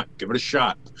 Why not? Give it a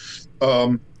shot.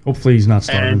 Hopefully he's not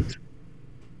starting.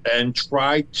 And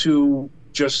try to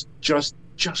just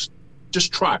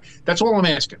try. That's all I'm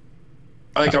asking.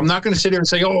 Like, I'm not going to sit here and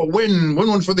say, "Oh, win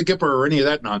one for the Gipper" or any of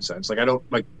that nonsense. Like, I don't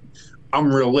like.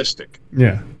 I'm realistic.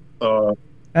 Yeah.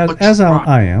 As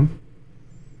I am.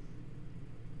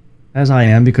 As I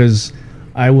am, because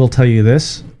I will tell you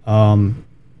this: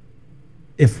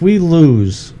 if we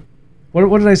lose,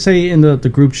 what did I say in the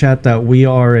group chat that we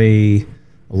are a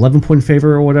 11-point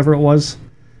favorite or whatever it was?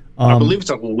 I believe it's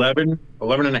 11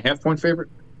 and a half point favorite.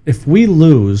 If we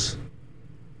lose,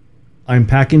 I'm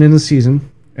packing in the season,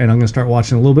 and I'm going to start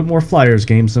watching a little bit more Flyers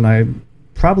games than I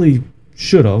probably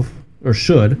should have or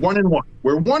should. 1-1.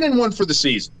 We're 1-1 for the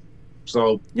season.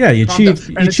 So yeah, you cheated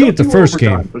the first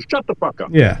game. So shut the fuck up.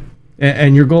 Yeah,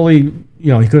 and your goalie,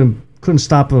 he couldn't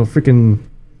stop a freaking.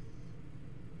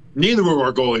 Neither of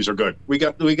our goalies are good. We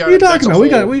got. What are you talking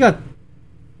about? We got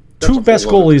two best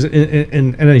goalies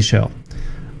in NHL.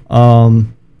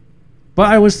 But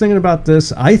I was thinking about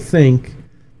this. I think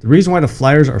the reason why the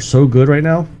Flyers are so good right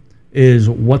now is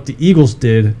what the Eagles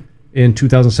did in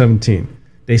 2017.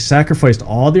 They sacrificed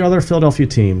all the other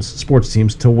Philadelphia sports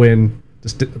teams, to win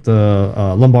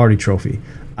the Lombardi Trophy.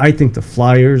 I think the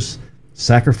Flyers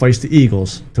sacrificed the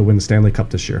Eagles to win the Stanley Cup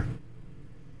this year.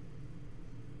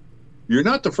 You're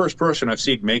not the first person I've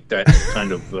seen make that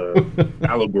kind of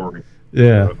allegory.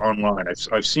 Yeah, online.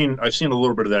 I've seen a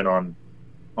little bit of that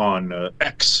on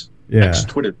X. Yeah. X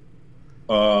Twitter.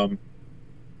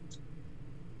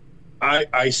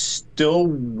 I still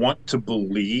want to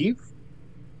believe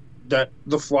that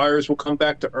the Flyers will come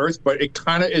back to earth, but it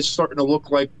kind of is starting to look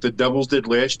like the Devils did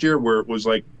last year, where it was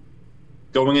like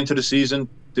going into the season,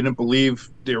 didn't believe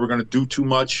they were going to do too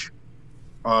much,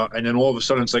 and then all of a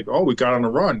sudden it's like, oh, we got on a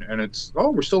run, and it's,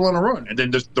 oh, we're still on a run, and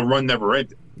then the run never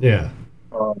ended. Yeah.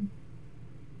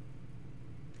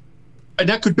 And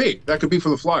that could be for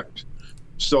the Flyers.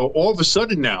 So all of a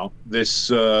sudden now, this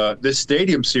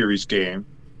Stadium Series game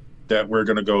that we're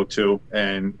going to go to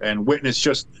and witness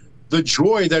just the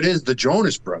joy that is the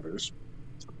Jonas Brothers.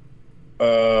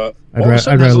 I'd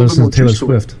rather listen to Taylor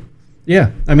Swift.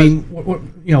 Yeah, I mean,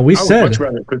 we said much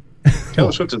rather, because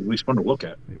Taylor Swift is at least fun to look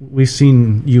at. We've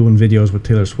seen you in videos with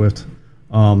Taylor Swift,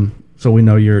 so we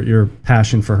know your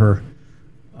passion for her.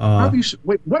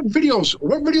 What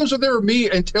videos are there of me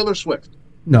and Taylor Swift?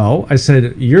 No, I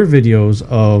said your videos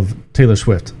of Taylor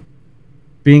Swift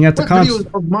being at the concerts.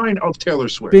 Videos of mine of Taylor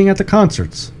Swift being at the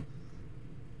concerts.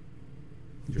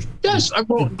 Yes, I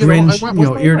won't.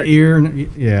 Grinch, ear to ear,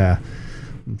 yeah.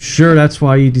 I'm sure that's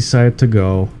why you decided to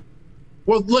go.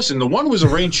 Well, listen, the one was a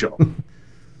rain show.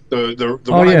 the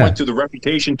one I went to, the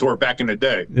Reputation tour back in the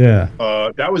day. Yeah.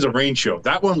 That was a rain show.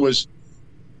 That one was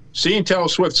seeing Taylor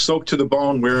Swift soaked to the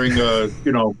bone, wearing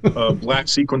black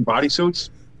sequin bodysuits.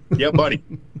 Yeah, buddy.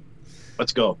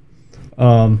 Let's go.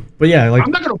 But yeah,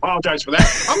 I'm not going to apologize for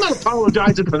that. I'm not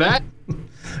apologizing for that.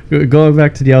 Going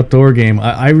back to the outdoor game,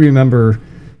 I remember.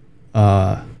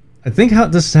 I think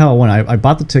this is how it went. I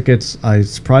bought the tickets. I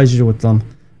surprised you with them,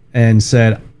 and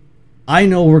said, "I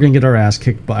know we're gonna get our ass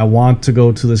kicked, but I want to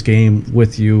go to this game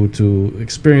with you to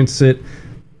experience it."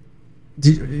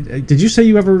 Did you say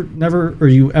you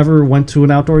ever went to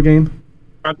an outdoor game?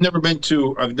 I've never been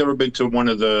to one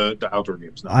of the outdoor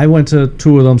games. No. I went to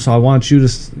 2 of them, so I want you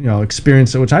to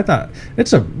experience it, which I thought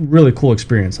it's a really cool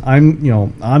experience. I'm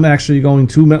actually going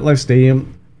to MetLife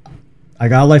Stadium. I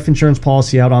got a life insurance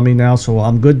policy out on me now, so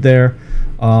I'm good there.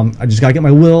 I just gotta get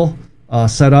my will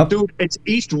set up. Dude, it's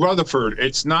East Rutherford.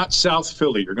 It's not South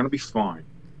Philly. You're gonna be fine.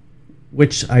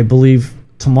 Which I believe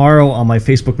tomorrow on my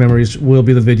Facebook memories will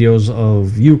be the videos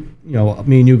of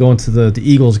me and you going to the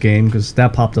Eagles game, because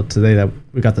that popped up today that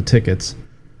we got the tickets.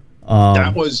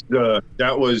 That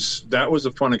was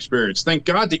a fun experience. Thank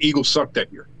God the Eagles sucked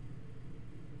that year.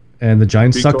 And the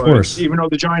Giants sucked worse. Even though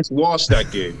the Giants lost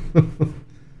that game.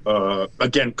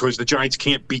 Again, because the Giants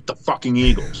can't beat the fucking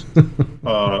Eagles.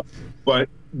 But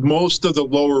most of the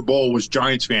lower bowl was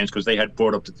Giants fans because they had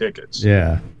bought up the tickets.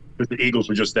 Yeah. Because the Eagles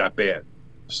were just that bad.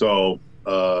 So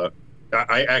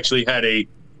I actually had a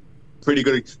pretty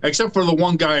good, except for the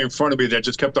one guy in front of me that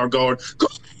just kept on going.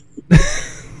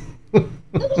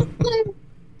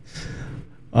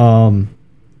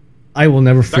 I will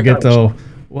never forget though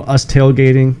us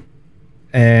tailgating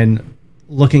and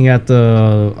looking at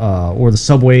the where the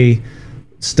subway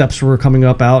steps were coming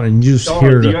up out, and you just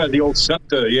hear the old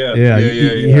SEPTA,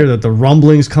 you hear that the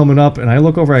rumblings coming up, and I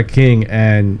look over at King,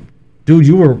 and dude,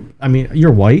 you're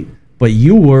white, but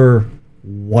you were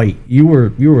white. You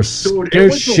were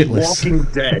scared shitless. Walking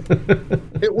Dead.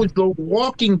 It was The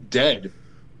Walking Dead.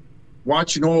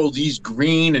 Watching all these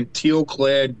green and teal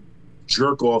clad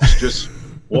jerk offs just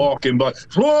walking by.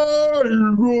 Fly,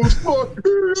 Eagles, fly,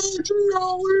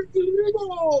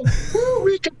 Eagles.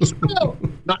 We can spell.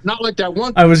 Not like that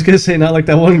one. I was gonna say not like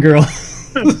that one girl.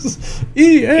 EAGLES.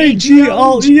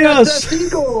 Eagles. You know.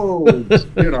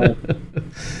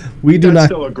 That's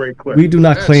still a great clip. We do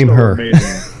not claim her.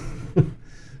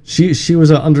 She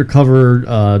was an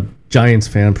undercover Giants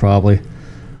fan, probably.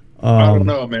 I don't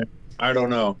know, man. I don't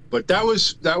know, but that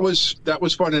was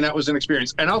fun, and that was an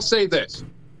experience. And I'll say this: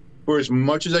 for as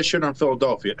much as I shit on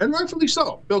Philadelphia, and rightfully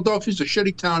so, Philadelphia's a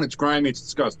shitty town. It's grimy. It's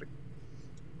disgusting.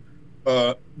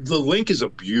 The Link is a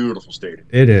beautiful stadium.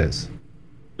 It is.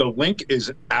 The Link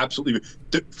is absolutely.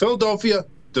 Philadelphia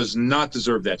does not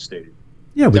deserve that stadium.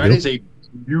 Yeah, we do. That is a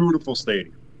beautiful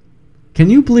stadium.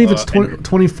 Can you believe it's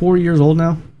 24 years old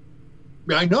now?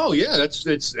 I know. Yeah, it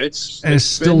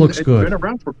still looks good. It's been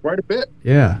around for quite a bit.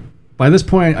 Yeah. By this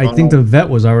point, I think the vet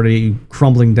was already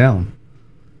crumbling down.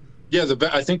 Yeah, the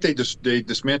vet. I think they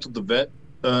dismantled the vet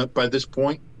by this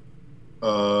point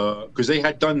because they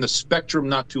had done the Spectrum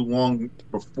not too long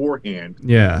beforehand.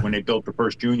 Yeah. When they built the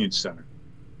first Union Center,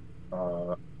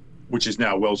 which is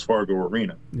now Wells Fargo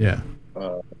Arena. Yeah.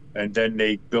 And then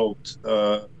they built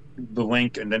the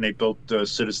Link, and then they built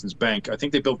Citizens Bank. I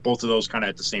think they built both of those kind of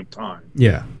at the same time.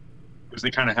 Yeah. Because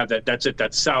they kind of have that. That's it.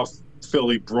 That South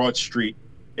Philly Broad Street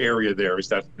area there is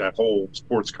that whole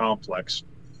sports complex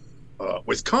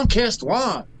with Comcast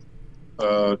Live.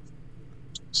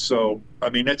 So I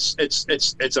mean, it's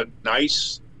a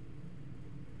nice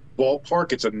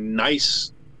ballpark. It's a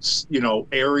nice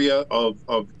area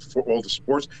for all the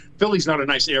sports. Philly's not a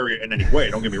nice area in any way.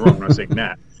 Don't get me wrong. I'm not saying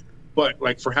that, but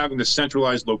like for having the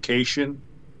centralized location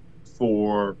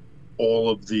for all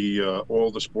of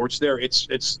the sports there, it's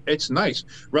nice.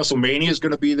 WrestleMania is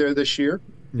going to be there this year.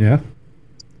 Yeah.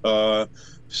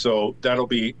 So that'll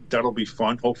be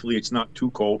fun. Hopefully it's not too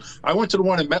cold. I went to the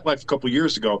one in MetLife a couple of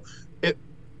years ago. It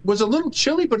was a little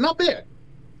chilly, but not bad.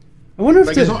 I wonder if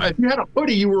if you had a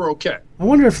hoodie, you were okay. I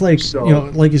wonder if like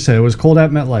you said, it was cold at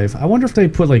MetLife. I wonder if they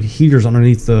put like heaters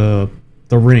underneath the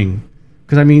ring.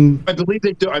 Because I mean, I believe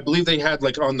they do. I believe they had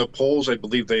like on the poles. I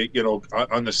believe they,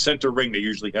 on the center ring, they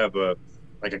usually have a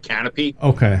canopy.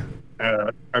 Okay.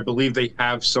 I believe they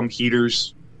have some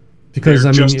heaters. Because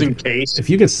just in case, if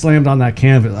you get slammed on that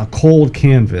canvas, a cold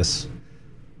canvas,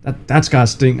 that's got to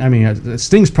sting. I mean, it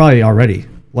stings probably already,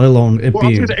 let alone it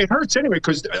being. It hurts anyway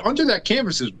because under that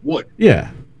canvas is wood. Yeah.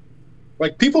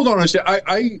 Like people don't understand.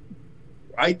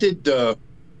 I did.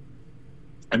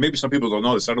 And maybe some people don't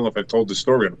know this. I don't know if I've told this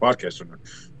story on the podcast or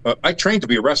not. I trained to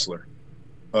be a wrestler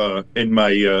in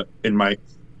my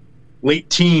late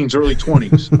teens, early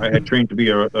 20s. I had trained to be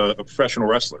a professional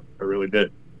wrestler. I really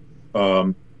did.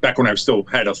 Back when I still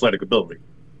had athletic ability.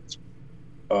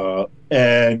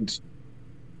 And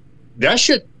that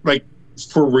shit, like,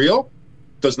 for real,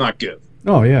 does not give.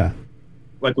 Oh, yeah.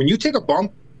 Like, when you take a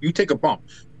bump, you take a bump.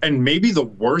 And maybe the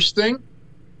worst thing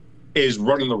is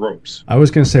running the ropes. I was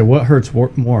going to say, what hurts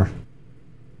more?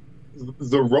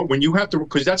 The rope, when you have to,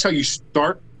 because that's how you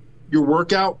start your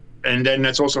workout, and then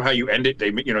that's also how you end it.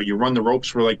 You run the ropes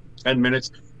for like 10 minutes,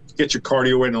 get your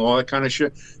cardio in and all that kind of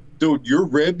shit. Dude, your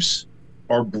ribs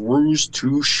are bruised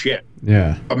to shit.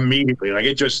 Yeah. Immediately. Like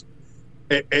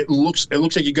it looks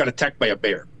like you got attacked by a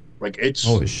bear. Like it's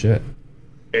holy shit.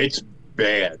 It's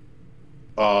bad.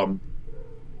 And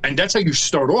that's how you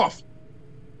start off.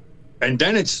 And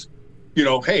then it's,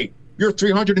 hey, you're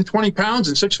 320 pounds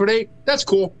and 6'8". That's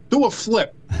cool. Do a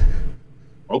flip.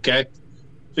 Okay.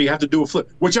 So you have to do a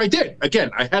flip, which I did. Again,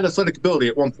 I had athletic ability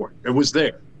at one point. It was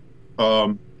there.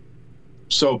 But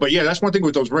yeah, that's one thing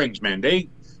with those rings, man. They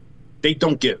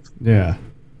don't give. Yeah.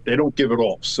 They don't give at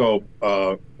all. So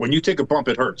when you take a bump,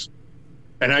 it hurts.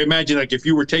 And I imagine like if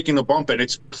you were taking a bump and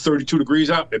it's 32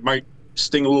 degrees out, it might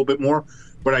sting a little bit more.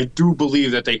 But I do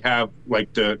believe that they have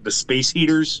like the space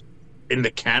heaters in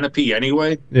the canopy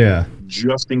anyway. Yeah.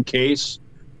 Just in case.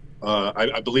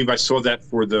 I believe I saw that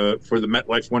for the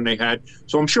MetLife one they had.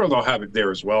 So I'm sure they'll have it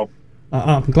there as well.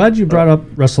 I'm glad you brought up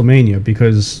WrestleMania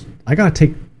because I got to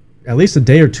take at least a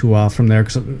day or two off from there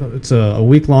because it's a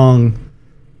week-long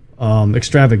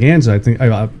extravaganza. I think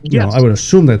I would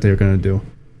assume that they're going to do.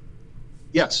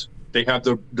 Yes. They have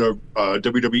the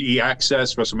WWE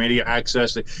access, WrestleMania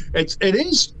access. It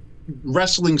is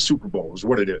wrestling Super Bowl is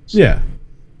what it is. Yeah.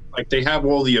 Like they have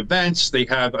all the events. They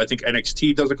have, I think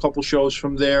NXT does a couple shows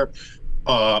from there.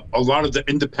 A lot of the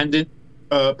independent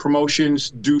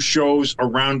promotions do shows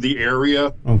around the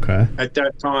area. Okay. At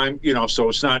that time, so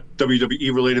it's not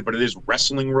WWE related, but it is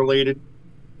wrestling related.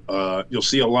 You'll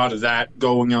see a lot of that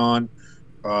going on.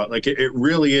 It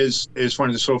really is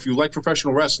funny. So if you like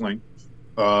professional wrestling,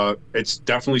 it's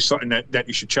definitely something that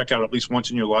you should check out at least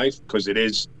once in your life because it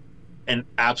is an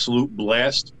absolute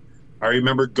blast. I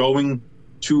remember going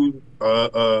to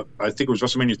I think it was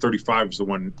WrestleMania 35 was the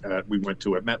one we went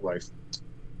to at MetLife,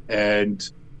 and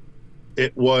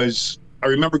it was. I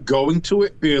remember going to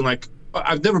it being like,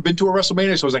 I've never been to a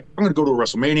WrestleMania, so I was like, I'm going to go to a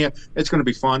WrestleMania. It's going to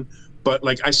be fun. But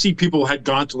like, I see people had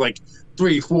gone to like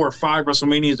 3, 4, 5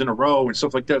 WrestleManias in a row and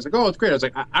stuff like that. It's like, oh, it's great. I was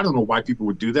like, I don't know why people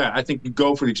would do that. I think you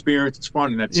go for the experience. It's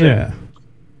fun, and that's it.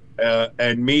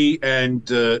 And me and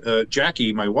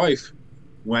Jackie, my wife,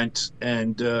 went,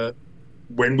 and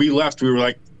when we left, we were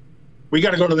like, we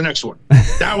got to go to the next one.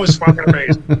 That was fucking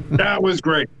amazing. That was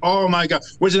great. Oh my God.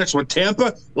 Where's the next one?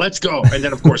 Tampa? Let's go. And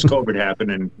then of course COVID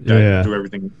happened and that threw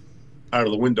everything out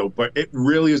of the window. But it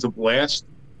really is a blast.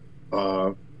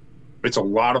 It's a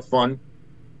lot of fun.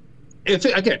 If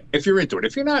you're into it.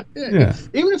 If you're not, even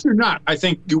if you're not, I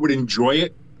think you would enjoy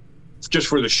it just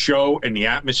for the show and the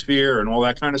atmosphere and all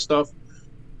that kind of stuff.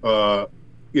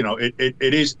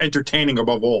 It is entertaining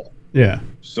above all. Yeah.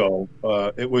 So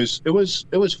it was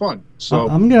fun. So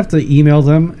I'm gonna have to email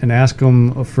them and ask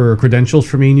them for credentials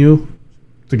for me and you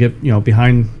to get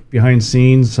behind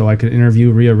scenes so I could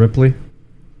interview Rhea Ripley.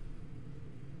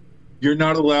 You're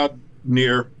not allowed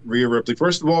near Rhea Ripley.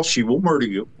 First of all, she will murder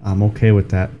you. I'm okay with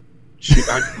that. You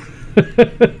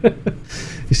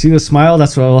see the smile?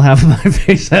 That's what I'll have on my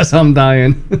face as I'm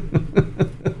dying.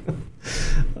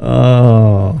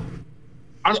 Oh.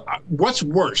 What's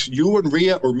worse, you and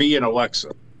Rhea or me and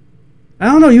Alexa? I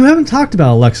don't know. You haven't talked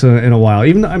about Alexa in a while.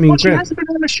 She hasn't been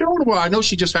on the show in a while. I know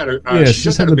she just had her. She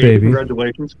just had a baby.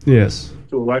 Congratulations. Yes.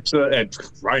 To Alexa and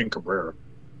Ryan Cabrera.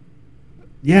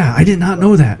 Yeah, I did not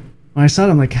know that. When I saw it,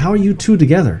 I'm like, how are you two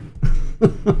together?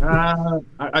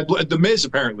 The Miz,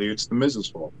 apparently. It's the Miz's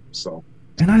fault. So.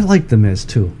 And I like the Miz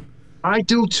too. I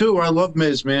do too. I love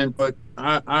Miz, man, but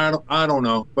I don't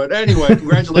know. But anyway,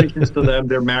 congratulations to them.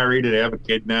 They're married and they have a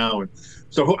kid now, and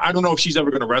so I don't know if she's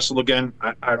ever going to wrestle again.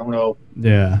 I don't know.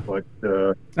 Yeah. But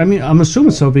I'm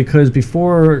assuming so because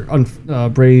before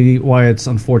Bray Wyatt's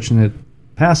unfortunate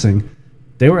passing,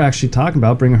 they were actually talking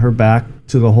about bringing her back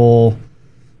to the whole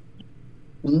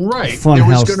right. Fun there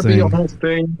was house going to be a whole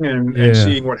thing and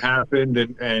seeing what happened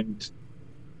and.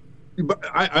 But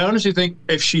I honestly think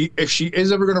if she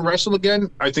is ever going to wrestle again,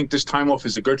 I think this time off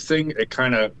is a good thing. It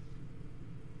kind of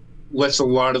lets a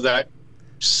lot of that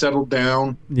settle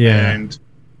down and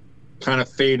kind of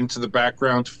fade into the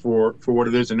background for what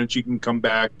it is, and then she can come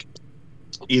back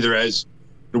either as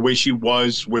the way she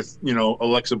was with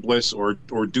Alexa Bliss or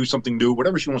do something new,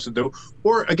 whatever she wants to do,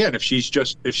 or again if she's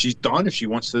done, if she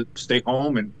wants to stay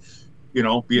home and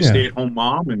be a stay-at-home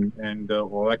mom and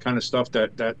all that kind of stuff.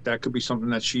 That could be something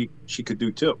that she could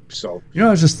do too. So I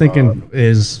was just thinking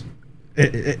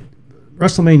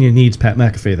WrestleMania needs Pat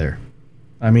McAfee there.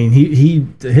 I mean,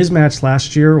 his match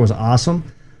last year was awesome.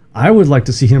 I would like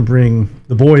to see him bring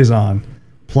the boys on,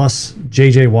 plus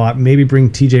J.J. Watt. Maybe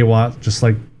bring T.J. Watt, just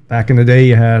like back in the day.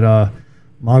 You had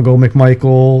Mongo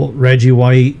McMichael, Reggie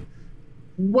White.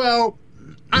 Well.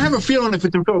 I have a feeling if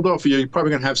it's in Philadelphia, you're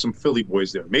probably going to have some Philly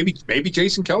boys there. Maybe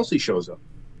Jason Kelsey shows up.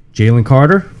 Jalen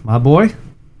Carter, my boy.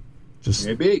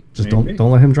 Maybe. Don't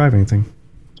let him drive anything.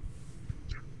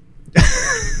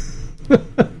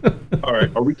 All right,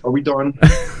 are we done?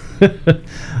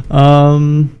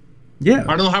 Yeah.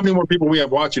 I don't know how many more people we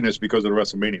have watching this because of the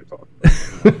WrestleMania talk.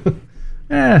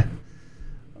 Yeah.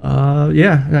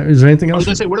 Is there anything else? I was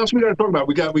gonna say, what else we got to talk about?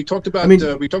 We talked about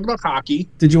we talked about hockey.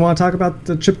 Did you want to talk about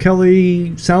the Chip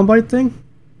Kelly soundbite thing?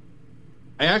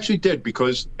 I actually did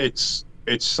because it's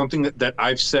something that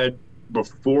I've said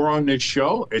before on this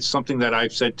show. It's something that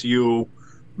I've said to you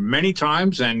many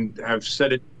times and have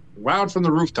said it loud from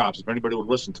the rooftops if anybody would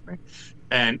listen to me.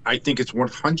 And I think it's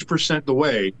 100% the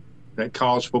way that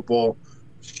college football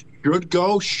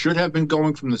should have been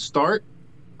going from the start.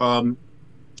 And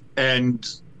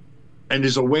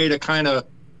there's a way to kind of,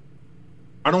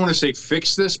 I don't want to say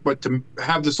fix this, but to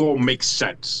have this all make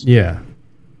sense. Yeah.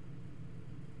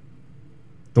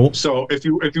 So if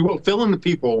you will, fill in the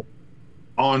people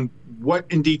on what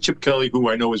indeed Chip Kelly, who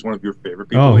I know is one of your favorite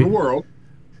people in the world.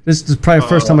 This is probably the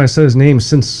first time I said his name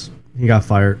since he got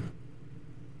fired.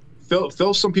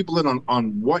 fill some people in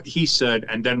on what he said,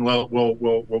 and then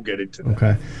we'll get into that.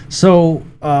 Okay. So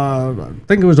I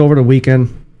think it was over the weekend.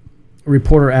 A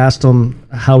reporter asked him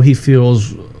how he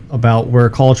feels about where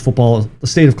the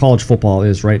state of college football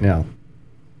is right now,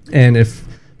 and if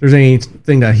there's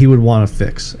anything that he would want to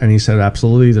fix. And he said,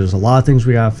 absolutely, there's a lot of things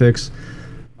we got to fix.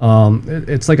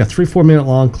 It's like a 3-4 minute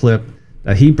long clip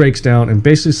that he breaks down and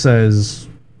basically says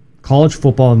college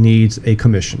football needs a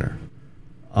commissioner.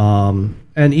 And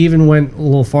even went a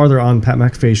little farther on Pat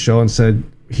McAfee's show and said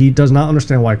he does not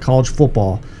understand why college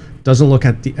football doesn't look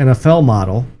at the NFL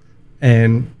model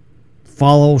and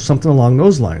follow something along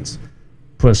those lines.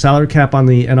 Put a salary cap on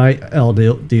the NIL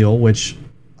deal, which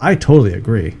I totally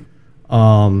agree.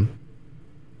 A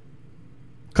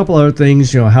couple other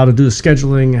things, how to do the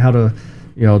scheduling, how to,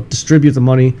 distribute the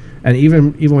money, and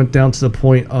even went down to the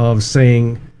point of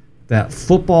saying that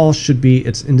football should be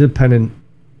its independent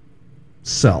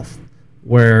self,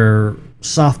 where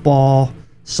softball,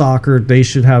 soccer, they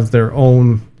should have their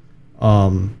own,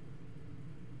 not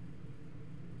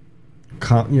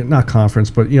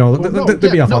conference, but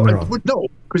they'd be off on their own. No,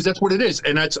 because that's what it is,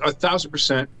 and that's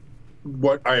 1,000%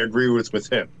 what I agree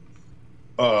with him.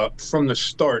 From the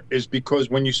start, is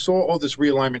because when you saw all this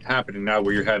realignment happening now,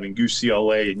 where you're having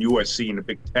UCLA and USC in the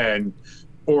Big Ten,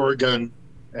 Oregon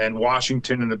and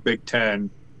Washington in the Big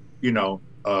Ten,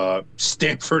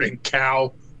 Stanford and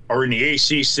Cal are in the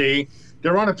ACC.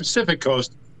 They're on the Pacific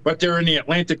Coast, but they're in the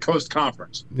Atlantic Coast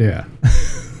Conference. Yeah.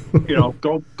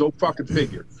 Go fucking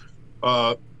figure.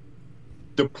 The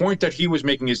point that he was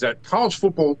making is that college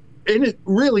football, and it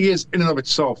really is in and of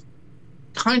itself,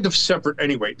 kind of separate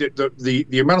anyway.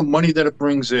 The amount of money that it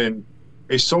brings in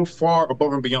is so far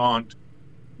above and beyond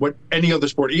what any other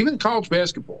sport, even college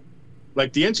basketball.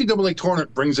 Like the NCAA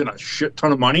tournament brings in a shit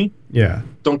ton of money. Yeah.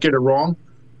 Don't get it wrong.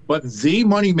 But the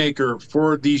moneymaker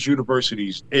for these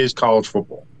universities is college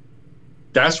football.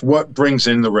 That's what brings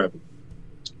in the revenue.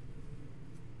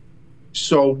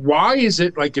 So why is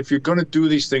it like, if you're going to do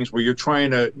these things where you're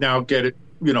trying to now get it,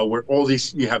 where all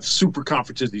these, you have super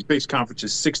conferences, these base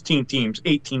conferences, 16 teams,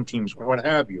 18 teams, what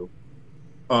have you,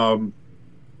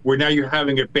 where now you're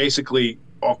having it basically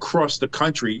across the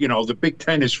country. The Big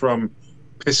Ten is from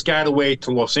Piscataway to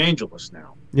Los Angeles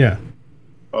now. Yeah.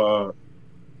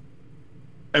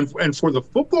 And for the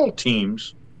football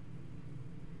teams,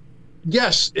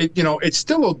 yes, it's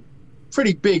still a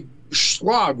pretty big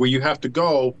slog where you have to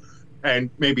go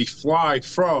and maybe fly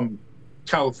from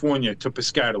California to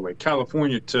Piscataway,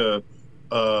 California to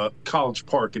College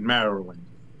Park in Maryland.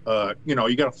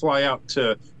 You got to fly out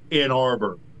to Ann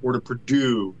Arbor or to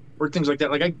Purdue or things like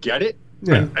that. Like, I get it.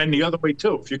 Yeah. And the other way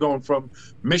too. If you're going from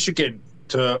Michigan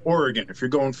to Oregon, if you're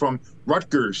going from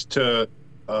Rutgers to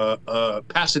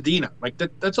Pasadena, like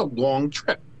that's a long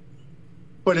trip.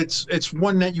 But it's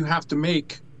one that you have to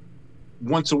make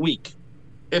once a week,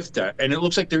 if that. And it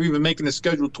looks like they're even making a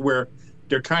schedule to where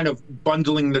they're kind of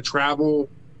bundling the travel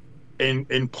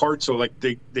in parts. So like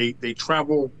they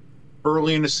travel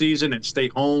early in the season and stay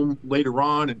home later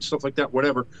on and stuff like that,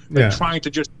 whatever. They're trying to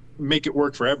just make it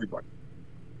work for everybody.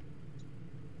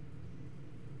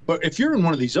 But if you're in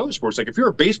one of these other sports, like if you're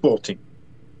a baseball team,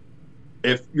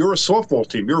 if you're a softball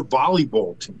team, you're a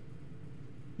volleyball team,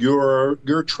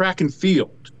 you're track and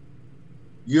field,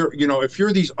 if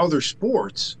you're these other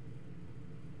sports,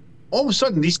 all of a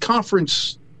sudden these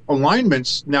conference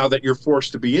alignments now that you're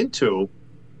forced to be into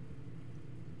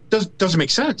doesn't make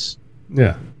sense.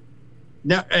 Yeah.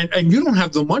 Now, and you don't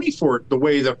have the money for it the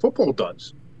way that football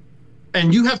does.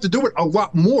 And you have to do it a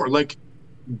lot more. Like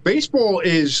baseball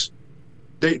is,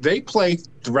 they play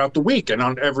throughout the week and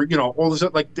on every, all this,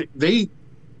 like they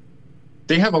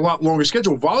have a lot longer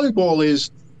schedule. Volleyball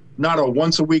is not a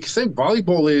once a week thing.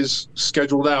 Volleyball is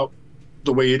scheduled out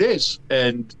the way it is.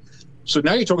 And so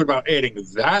now you're talking about adding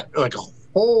that, like a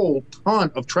whole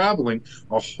ton of traveling,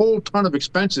 a whole ton of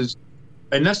expenses.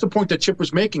 And that's the point that Chip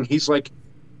was making. He's like,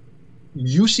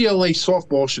 UCLA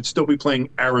softball should still be playing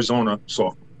Arizona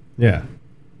softball. Yeah.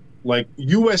 Like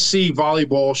USC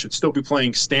volleyball should still be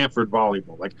playing Stanford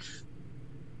volleyball. Like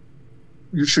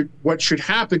what should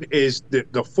happen is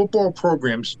that the football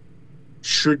programs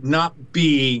should not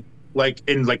be like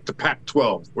in like the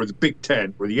Pac-12 or the Big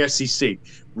Ten or the SEC.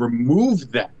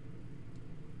 Remove that.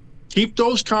 Keep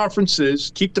those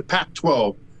conferences, keep the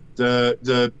Pac-12,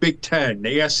 the Big Ten,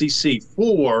 the SEC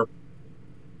for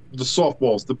the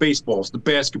softballs, the baseballs, the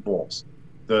basketballs,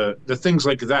 the things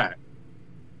like that.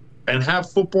 And have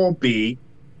football be,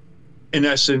 in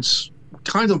essence,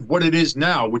 kind of what it is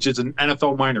now, which is an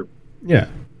NFL minor. Yeah.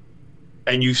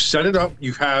 And you set it up,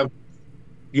 you have,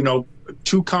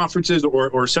 two conferences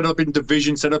or set it up in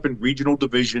divisions, set up in regional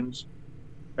divisions.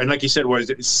 And like you said, what is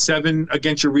it? 7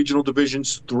 against your regional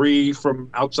divisions, 3 from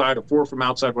outside, or 4 from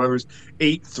outside, whatever it is,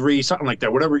 8, 3, something like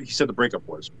that. Whatever he said the breakup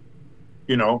was.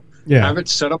 Yeah. Have it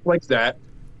set up like that.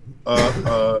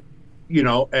 And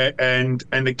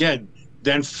again,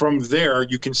 then from there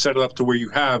you can set it up to where you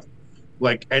have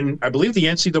and I believe the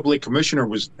NCAA commissioner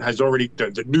has already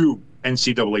the new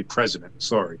NCAA president,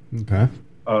 Okay.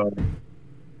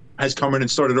 Has come in and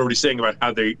started already saying about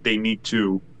how they need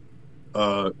to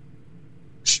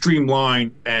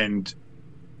streamline and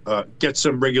get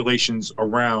some regulations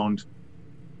around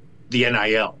the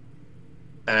NIL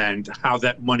and how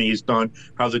that money is done,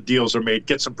 how the deals are made,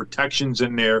 get some protections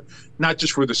in there, not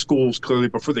just for the schools clearly,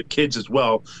 but for the kids as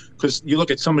well. Because you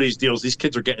look at some of these deals, these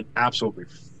kids are getting absolutely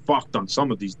fucked on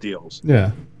some of these deals.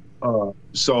 Yeah.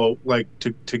 So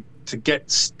to get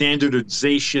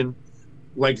standardization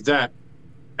like that,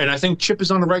 and I think Chip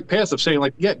is on the right path of saying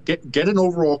get an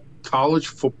overall college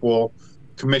football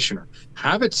commissioner,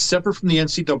 have it separate from the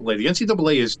NCAA. The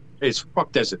NCAA is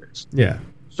fucked as it is. Yeah.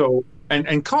 So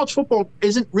and college football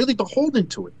isn't really beholden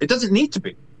to it. It doesn't need to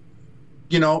be,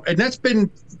 and that's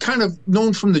been kind of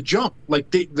known from the jump.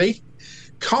 Like they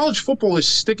college football is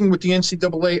sticking with the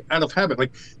NCAA out of habit.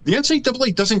 Like the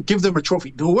NCAA doesn't give them a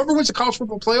trophy. Whoever wins the college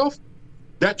football playoff,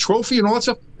 that trophy and all that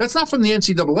stuff, that's not from the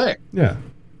NCAA. Yeah.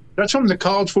 That's from the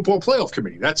college football playoff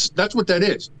committee. That's what that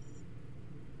is.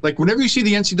 Like whenever you see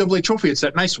the NCAA trophy, it's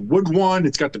that nice wood one.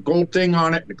 It's got the gold thing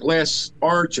on it and the glass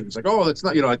arch, and it's like, oh, that's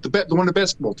not like the one the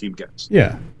basketball team gets.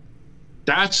 Yeah.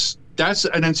 That's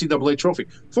an NCAA trophy.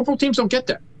 Football teams don't get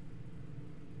that.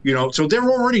 So they're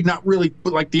already not really,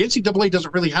 but like the NCAA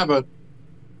doesn't really have a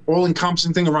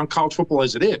all-encompassing thing around college football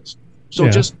as it is. So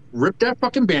just rip that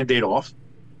fucking Band-Aid off,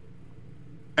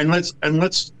 and let's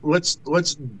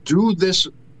do this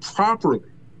properly.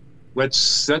 Let's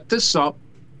set this up.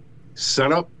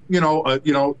 Set up,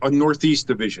 a Northeast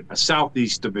division, a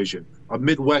Southeast division, a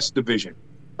Midwest division,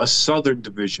 a Southern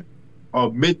division, a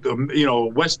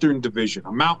Western division,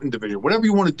 a Mountain division, whatever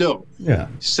you want to do. Yeah.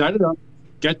 Set it up.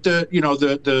 Get the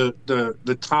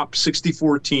top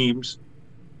 64 teams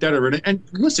that are in it. And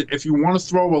listen, if you want to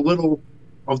throw a little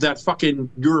of that fucking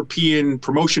European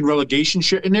promotion relegation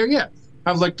shit in there,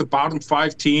 have like the bottom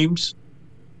 5 teams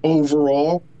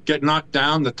overall get knocked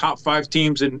down. The top 5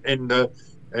 teams in the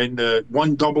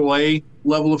 1AA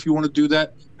level, if you want to do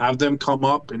that, have them come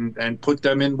up and put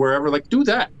them in wherever. Like, do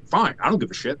that. Fine. I don't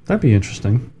give a shit. That'd be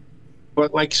interesting.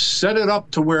 But set it up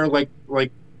to where like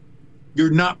you're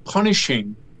not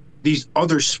punishing these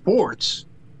other sports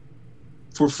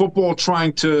for football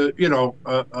trying to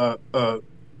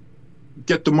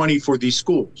get the money for these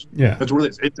schools. Yeah, that's what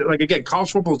it is. It's like, again,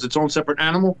 college football is its own separate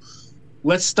animal.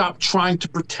 Let's stop trying to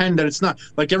pretend that it's not.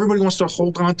 Like, everybody wants to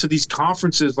hold on to these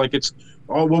conferences like it's,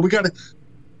 oh, well,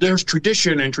 there's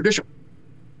tradition and tradition.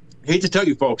 I hate to tell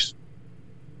you, folks,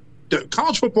 the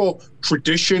college football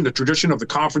tradition, the tradition of the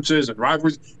conferences and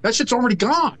rivalries, that shit's already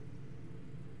gone.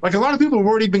 Like, a lot of people have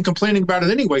already been complaining about it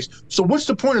anyways. So what's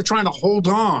the point of trying to hold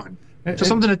on to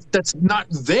something that's not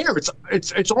there?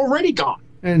 It's already gone.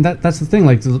 And that's the thing.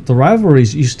 Like, the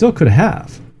rivalries, you still could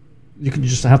have. You could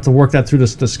just have to work that through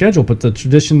the schedule. But the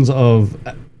traditions of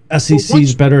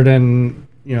SEC's better than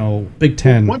Big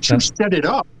Ten. Once you set it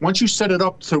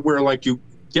up to where like you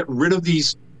get rid of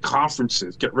these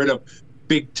conferences, get rid of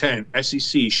Big Ten,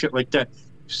 SEC, shit like that.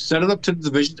 Set it up to the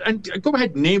divisions, and go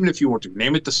ahead, name it if you want to.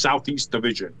 Name it the Southeast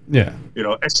Division. Yeah.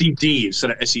 SED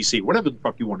instead of SEC, whatever the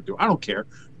fuck you want to do. I don't care.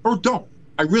 Or don't.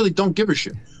 I really don't give a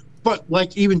shit. But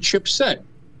like even Chip said,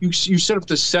 you set up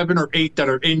the 7 or 8 that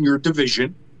are in your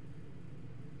division,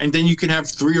 and then you can have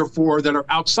 3 or 4 that are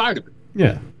outside of it.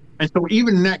 Yeah. And so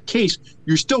even in that case,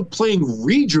 you're still playing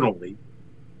regionally.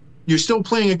 You're still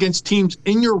playing against teams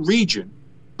in your region,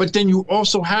 but then you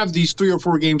also have these 3 or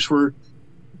 4 games for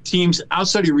teams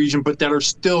outside your region, but that are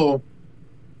still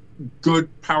good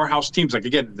powerhouse teams. Like,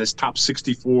 again, this top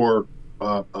 64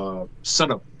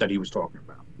 setup that he was talking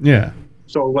about. Yeah.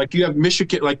 So like you have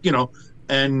Michigan,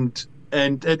 and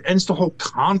it ends the whole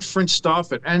conference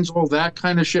stuff. It ends all that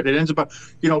kind of shit. It ends about,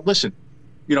 listen,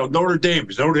 Notre Dame.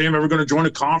 Is Notre Dame ever going to join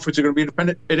a conference? They're going to be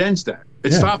independent. It ends that.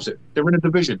 It stops it. They're in a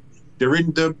division. They're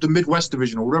in the Midwest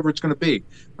division or whatever it's going to be.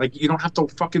 Like, you don't have to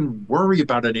fucking worry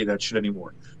about any of that shit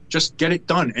anymore. Just get it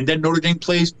done. And then Notre Dame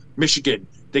plays Michigan.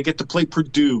 They get to play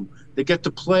Purdue. They get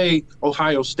to play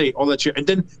Ohio State, all that shit. And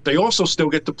then they also still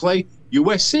get to play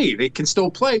USC. They can still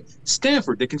play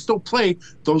Stanford. They can still play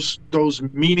those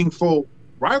meaningful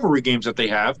rivalry games that they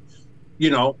have,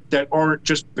 that aren't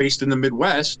just based in the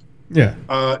Midwest. Yeah.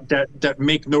 That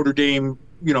make Notre Dame,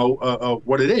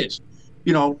 what it is.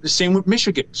 The same with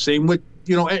Michigan. Same with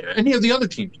any of the other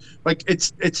teams. Like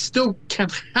it still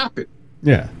can't happen.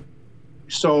 Yeah.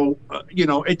 So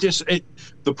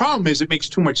the problem is it makes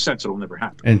too much sense. It'll never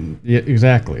happen. And yeah,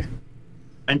 exactly.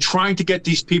 And trying to get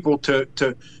these people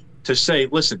to say,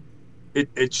 listen,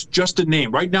 it's just a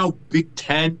name right now. Big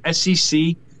Ten,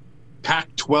 SEC,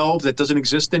 Pac-12 that doesn't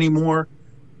exist anymore,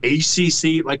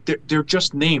 ACC, like they're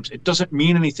just names. It doesn't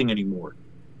mean anything anymore.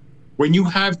 When you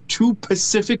have two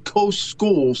Pacific Coast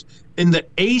schools in the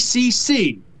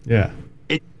ACC, yeah,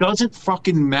 it doesn't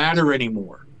fucking matter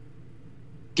anymore.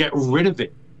 Get rid of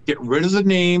it. Get rid of the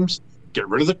names. Get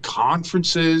rid of the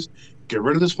conferences. Get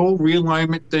rid of this whole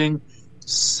realignment thing.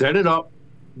 Set it up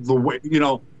the way,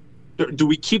 do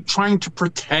we keep trying to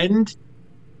pretend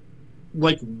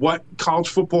like what college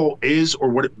football is or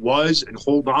what it was and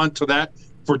hold on to that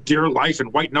for dear life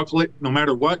and white knuckle it no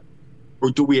matter what?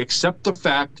 Or do we accept the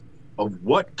fact of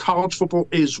what college football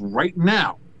is right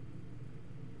now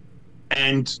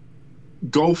and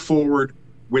go forward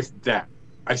with that?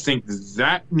 I think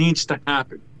that needs to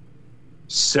happen.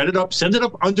 Set it up, send it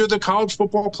up under the college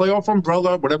football playoff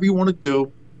umbrella, whatever you want to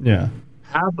do. Yeah.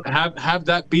 Have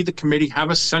that be the committee, have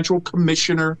a central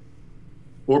commissioner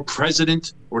or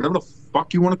president or whatever the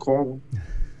fuck you want to call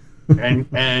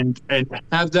them. and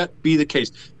have that be the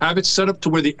case. Have it set up to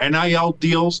where the NIL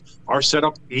deals are set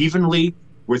up evenly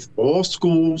with all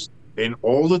schools in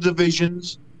all the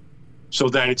divisions, so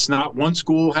that it's not one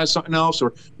school has something else,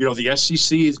 or the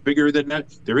SEC is bigger than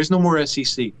that. There is no more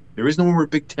SEC. There is no more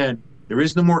Big Ten. There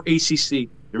is no more ACC.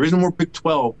 There is no more Big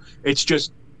 12. It's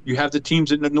just you have the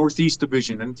teams in the Northeast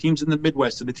division and the teams in the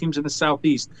Midwest and the teams in the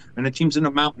Southeast and the teams in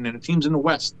the Mountain and the teams in the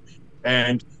West,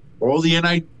 and all the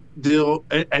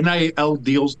NIL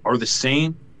deals are the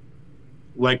same.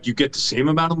 Like you get the same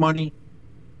amount of money,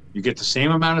 you get the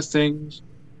same amount of things.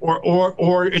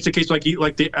 Or it's a case like the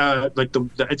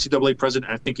NCAA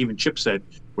president, I think even Chip said,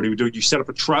 what he would do, you set up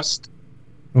a trust.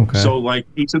 Okay. So like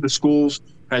each of the schools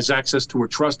has access to a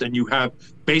trust, and you have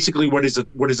basically what is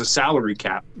a salary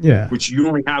cap. Yeah. Which you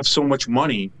only have so much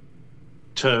money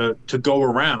to go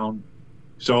around.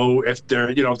 So if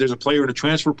if there's a player in the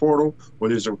transfer portal or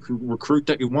there's a recruit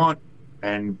that you want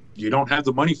and you don't have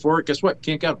the money for it, guess what?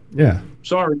 Can't get them. Yeah.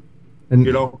 Sorry. And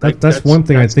that's one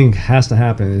thing I think has to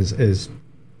happen is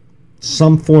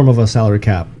some form of a salary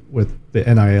cap with the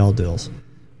NIL deals.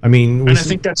 I mean, I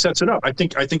think that sets it up. I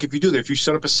think if you do that, if you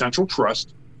set up a central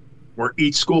trust where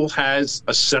each school has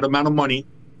a set amount of money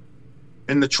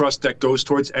in the trust that goes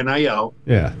towards NIL,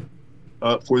 yeah,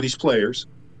 for these players,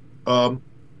 and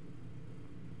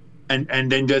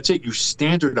then that's it. You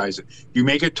standardize it. You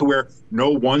make it to where no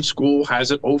one school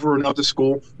has it over another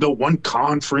school. No one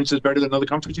conference is better than another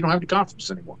conference. You don't have any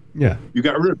conference anymore. Yeah, you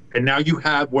got rid of it, and now you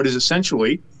have what is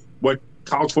essentially what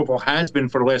college football has been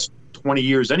for the last 20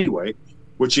 years anyway,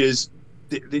 which is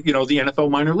the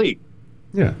NFL minor league.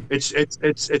 Yeah, it's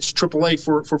AAA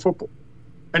for football,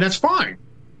 and that's fine.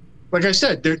 Like I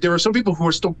said, there are some people who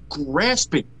are still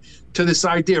grasping to this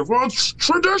idea of, well, it's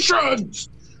traditions.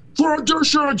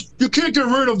 Traditions. You can't get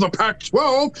rid of the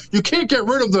Pac-12. You can't get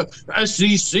rid of the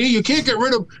SEC. You can't get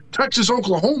rid of Texas,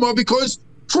 Oklahoma because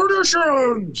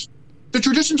traditions. The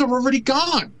traditions are already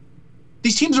gone.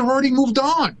 These teams have already moved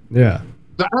on. Yeah.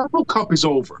 The Apple Cup is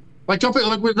over.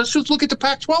 Let's just look at the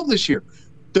Pac-12 this year.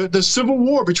 The Civil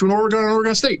War between Oregon and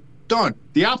Oregon State, done.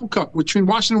 The Apple Cup between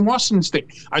Washington and Washington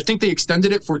State. I think they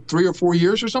extended it for 3 or 4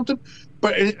 years or something.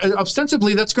 But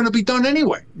ostensibly, that's going to be done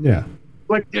anyway. Yeah.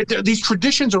 Like these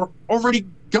traditions are already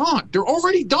gone. They're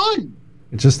already done.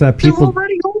 It's just that people. They're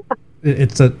already over.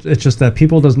 It's just that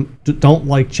people don't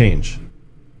like change,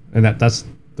 and that's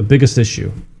the biggest issue.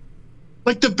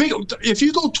 Like if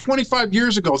you go 25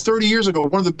 years ago, 30 years ago,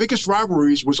 one of the biggest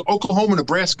rivalries was Oklahoma,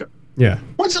 Nebraska. Yeah.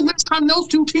 When's the last time those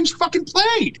two teams fucking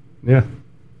played? Yeah.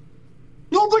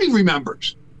 Nobody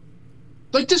remembers.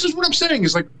 Like, this is what I'm saying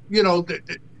is like,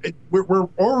 we're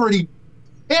already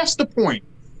past the point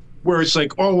where it's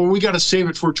like, oh, well, we got to save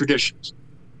it for traditions.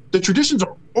 The traditions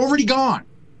are already gone.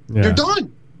 Yeah. They're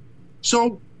done.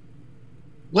 So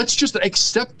let's just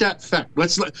accept that fact.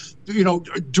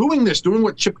 Doing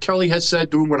what Chip Kelly has said,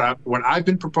 doing what I've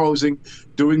been proposing,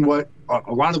 doing what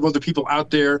a lot of other people out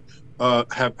there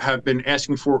have been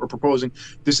asking for or proposing.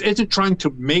 This isn't trying to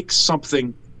make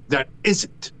something that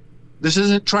isn't. This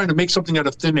isn't trying to make something out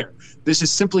of thin air. This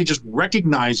is simply just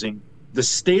recognizing the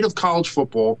state of college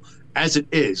football as it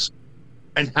is,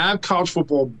 and have college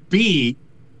football be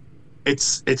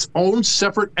its own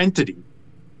separate entity,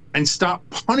 and stop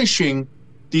punishing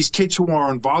these kids who are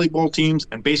on volleyball teams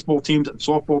and baseball teams and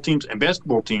softball teams and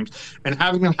basketball teams, and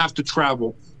having them have to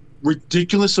travel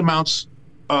ridiculous amounts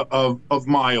of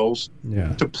miles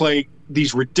to play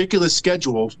these ridiculous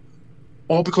schedules,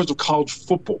 all because of college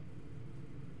football.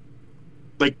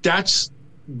 Like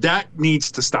that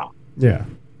needs to stop. Yeah.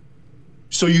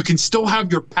 So you can still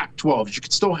have your Pac-12s, you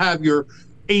can still have your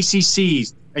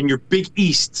ACCs and your Big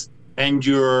Easts and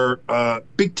your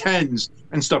Big Tens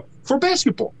and stuff for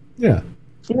basketball. Yeah.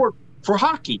 For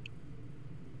hockey,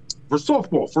 for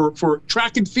softball, for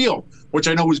track and field, which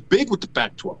I know is big with the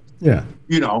Pac-12. Yeah.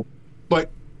 You know, but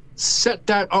set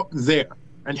that up there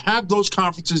and have those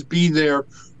conferences be there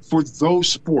for those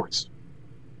sports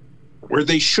where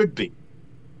they should be.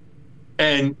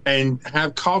 And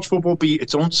have college football be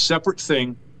its own separate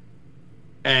thing,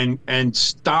 and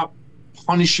stop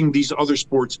punishing these other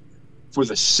sports for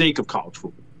the sake of college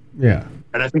football. Yeah.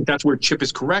 And I think that's where Chip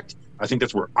is correct. I think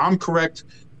that's where I'm correct.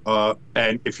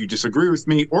 And if you disagree with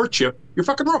me or Chip, you're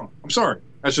fucking wrong. I'm sorry.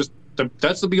 That's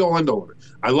the be all end all of it.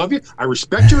 I love you. I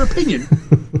respect your opinion,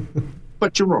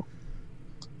 but you're wrong.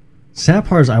 Sad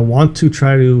part is I want to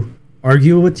try to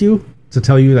argue with you to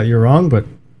tell you that you're wrong, but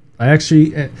I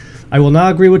will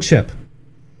not agree with Chip.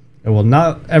 I will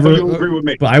not ever. So you'll agree with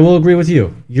me. But I will agree with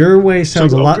you. Your way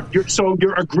sounds a lot. So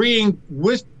you're agreeing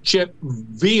with Chip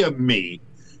via me.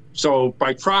 So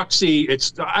by proxy,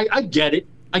 I get it.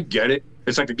 I get it.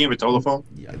 It's like a game of telephone.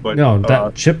 But no,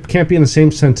 that Chip can't be in the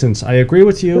same sentence. I agree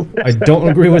with you. I don't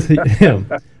agree with him.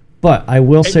 But I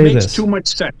will say this. It makes too much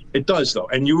sense. It does, though,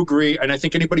 and you agree. And I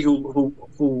think anybody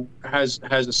who has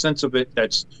a sense of it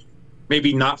that's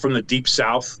maybe not from the deep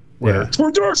South. Yeah. It's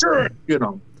ridiculous, you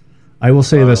know. I will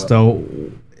say this though,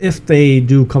 if they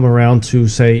do come around to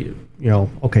say, you know,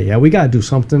 okay, yeah, we got to do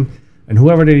something, and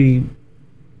whoever they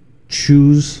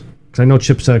choose, because I know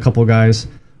Chip said a couple of guys,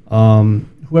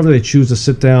 whoever they choose to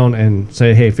sit down and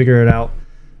say, hey, figure it out.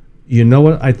 You know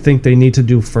what I think they need to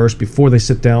do first before they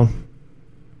sit down?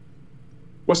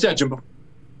 What's that, Jimbo?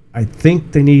 I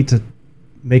think they need to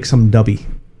make some dubby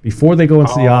before they go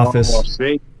into the office.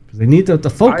 See? Because they need to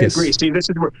focus. I agree. See, this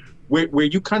is where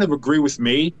you kind of agree with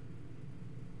me,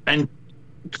 and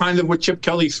kind of what Chip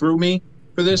Kelly threw me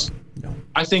for this. No.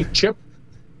 I think Chip,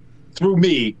 through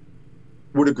me,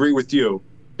 would agree with you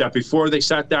that before they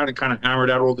sat down and kind of hammered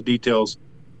out all the details,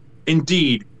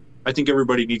 indeed, I think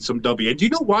everybody needs some W. And do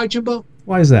you know why, Jimbo?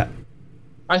 Why is that?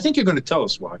 I think you're going to tell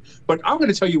us why, but I'm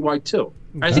going to tell you why too.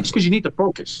 Okay. I think it's because you need to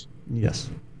focus. Yes.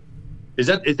 Is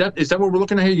that what we're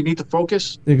looking at here? You need to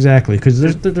focus. Exactly, because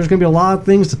there's going to be a lot of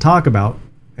things to talk about,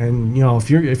 and you know, if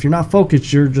you're not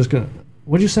focused, you're just gonna.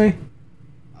 What did you say?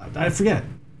 I forget.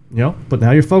 You know, but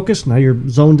now you're focused. Now you're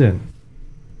zoned in.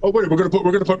 Oh wait, we're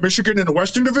gonna put Michigan in the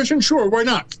Western Division? Sure, why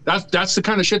not? That's the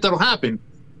kind of shit that'll happen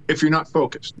if you're not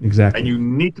focused. Exactly. And you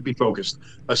need to be focused,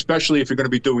 especially if you're going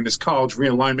to be doing this college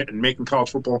realignment and making college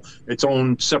football its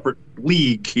own separate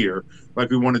league here, like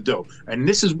we want to do. And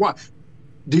this is why.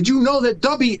 Did you know that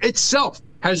W itself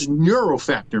has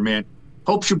neurofactor, man?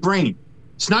 Helps your brain.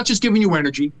 It's not just giving you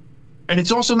energy, and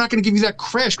it's also not going to give you that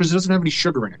crash because it doesn't have any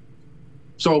sugar in it.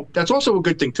 So that's also a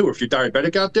good thing, too. If you're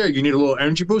diabetic out there, you need a little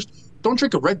energy boost, don't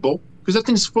drink a Red Bull because that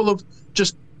thing's full of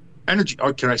just energy.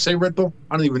 Oh, can I say Red Bull?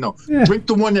 I don't even know. Yeah. Drink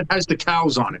the one that has the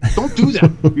cows on it. Don't do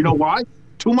that. You know why?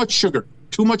 Too much sugar,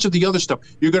 too much of the other stuff.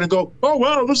 You're going to go, oh,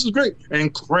 wow, this is great,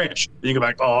 and crash. And you go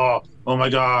back, oh my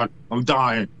God, I'm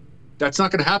dying. That's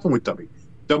not going to happen with W.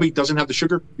 W doesn't have the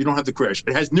sugar. You don't have the crash.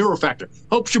 It has neurofactor.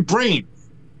 Helps your brain.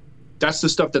 That's the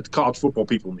stuff that the college football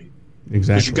people need. Exactly.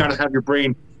 Because you got to have your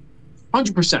brain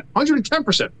 100%,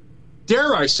 110%.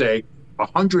 Dare I say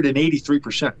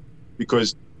 183%.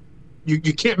 Because you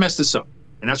can't mess this up.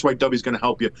 And that's why W is going to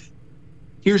help you.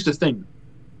 Here's the thing.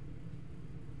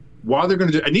 While they're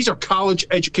going to do, and these are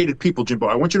college-educated people, Jimbo.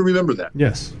 I want you to remember that.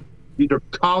 Yes. These are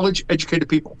college-educated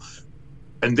people.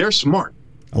 And they're smart.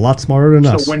 A lot smarter than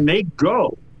us. So when they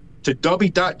go to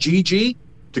w.gg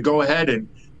to go ahead and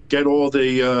get all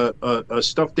the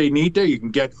stuff they need there, you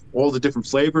can get all the different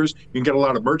flavors. You can get a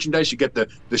lot of merchandise. You get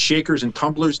the shakers and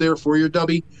tumblers there for your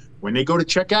W. When they go to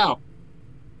check out,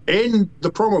 in the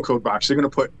promo code box, they're going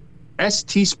to put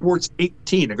ST Sports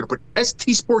 18. They're going to put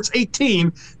ST Sports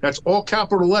 18. That's all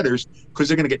capital letters because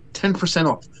they're going to get 10%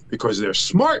 off because they're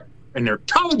smart and they're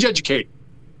college educated.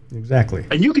 Exactly.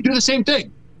 And you can do the same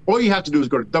thing. All you have to do is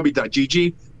go to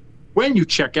w.gg. When you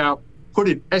check out, put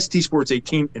in ST Sports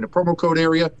 18 in the promo code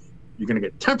area. You're going to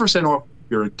get 10% off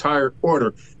your entire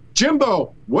order.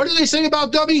 Jimbo, what do they say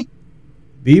about W?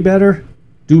 Be better,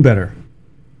 do better.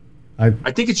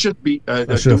 I think it should be.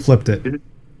 I should have flipped it.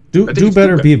 Do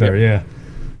better, be better. Yeah.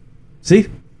 See?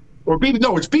 Or be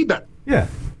no, it's be better. Yeah.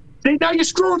 See, now you're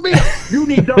screwing me up. You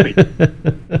need W.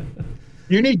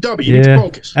 You need W. You need to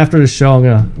focus. After the show, I'm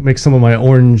gonna make some of my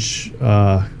orange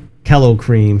Callow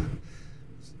cream.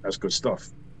 That's good stuff.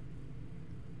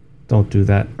 Don't do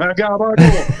that. I got my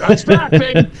goal. That's back,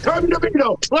 baby. Tommy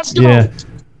DeVito. Let's go. Yeah.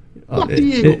 Fuck the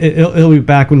Eagles. It'll be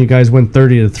back when you guys win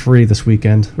 30-3 this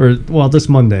weekend, or well, this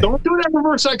Monday. Don't do that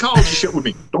reverse psychology shit with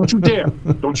me. Don't you dare.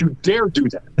 Don't you dare do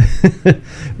that.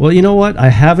 Well, you know what? I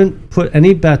haven't put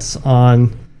any bets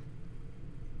on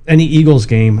any Eagles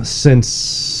game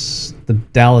since the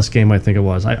Dallas game, I think it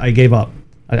was. I gave up.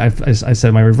 I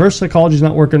said my reverse psychology is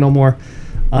not working no more.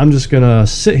 I'm just going to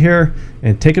sit here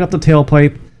and take it up the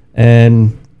tailpipe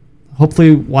and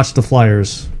hopefully watch the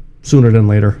Flyers sooner than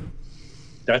later.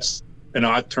 That's an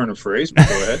odd turn of phrase, but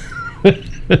go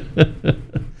ahead.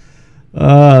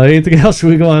 Anything else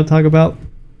we want to talk about?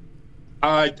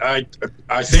 I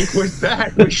think with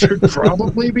that, we should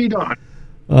probably be done.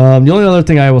 The only other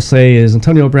thing I will say is,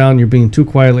 Antonio Brown, you're being too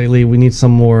quiet lately. We need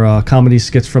some more comedy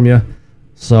skits from you,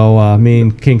 so me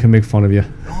and King can make fun of you.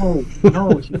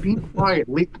 No, you're being quiet.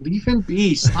 Leave him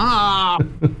be. Stop.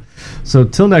 So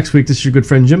till next week, this is your good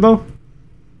friend Jimbo.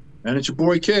 And it's your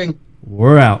boy King.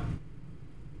 We're out.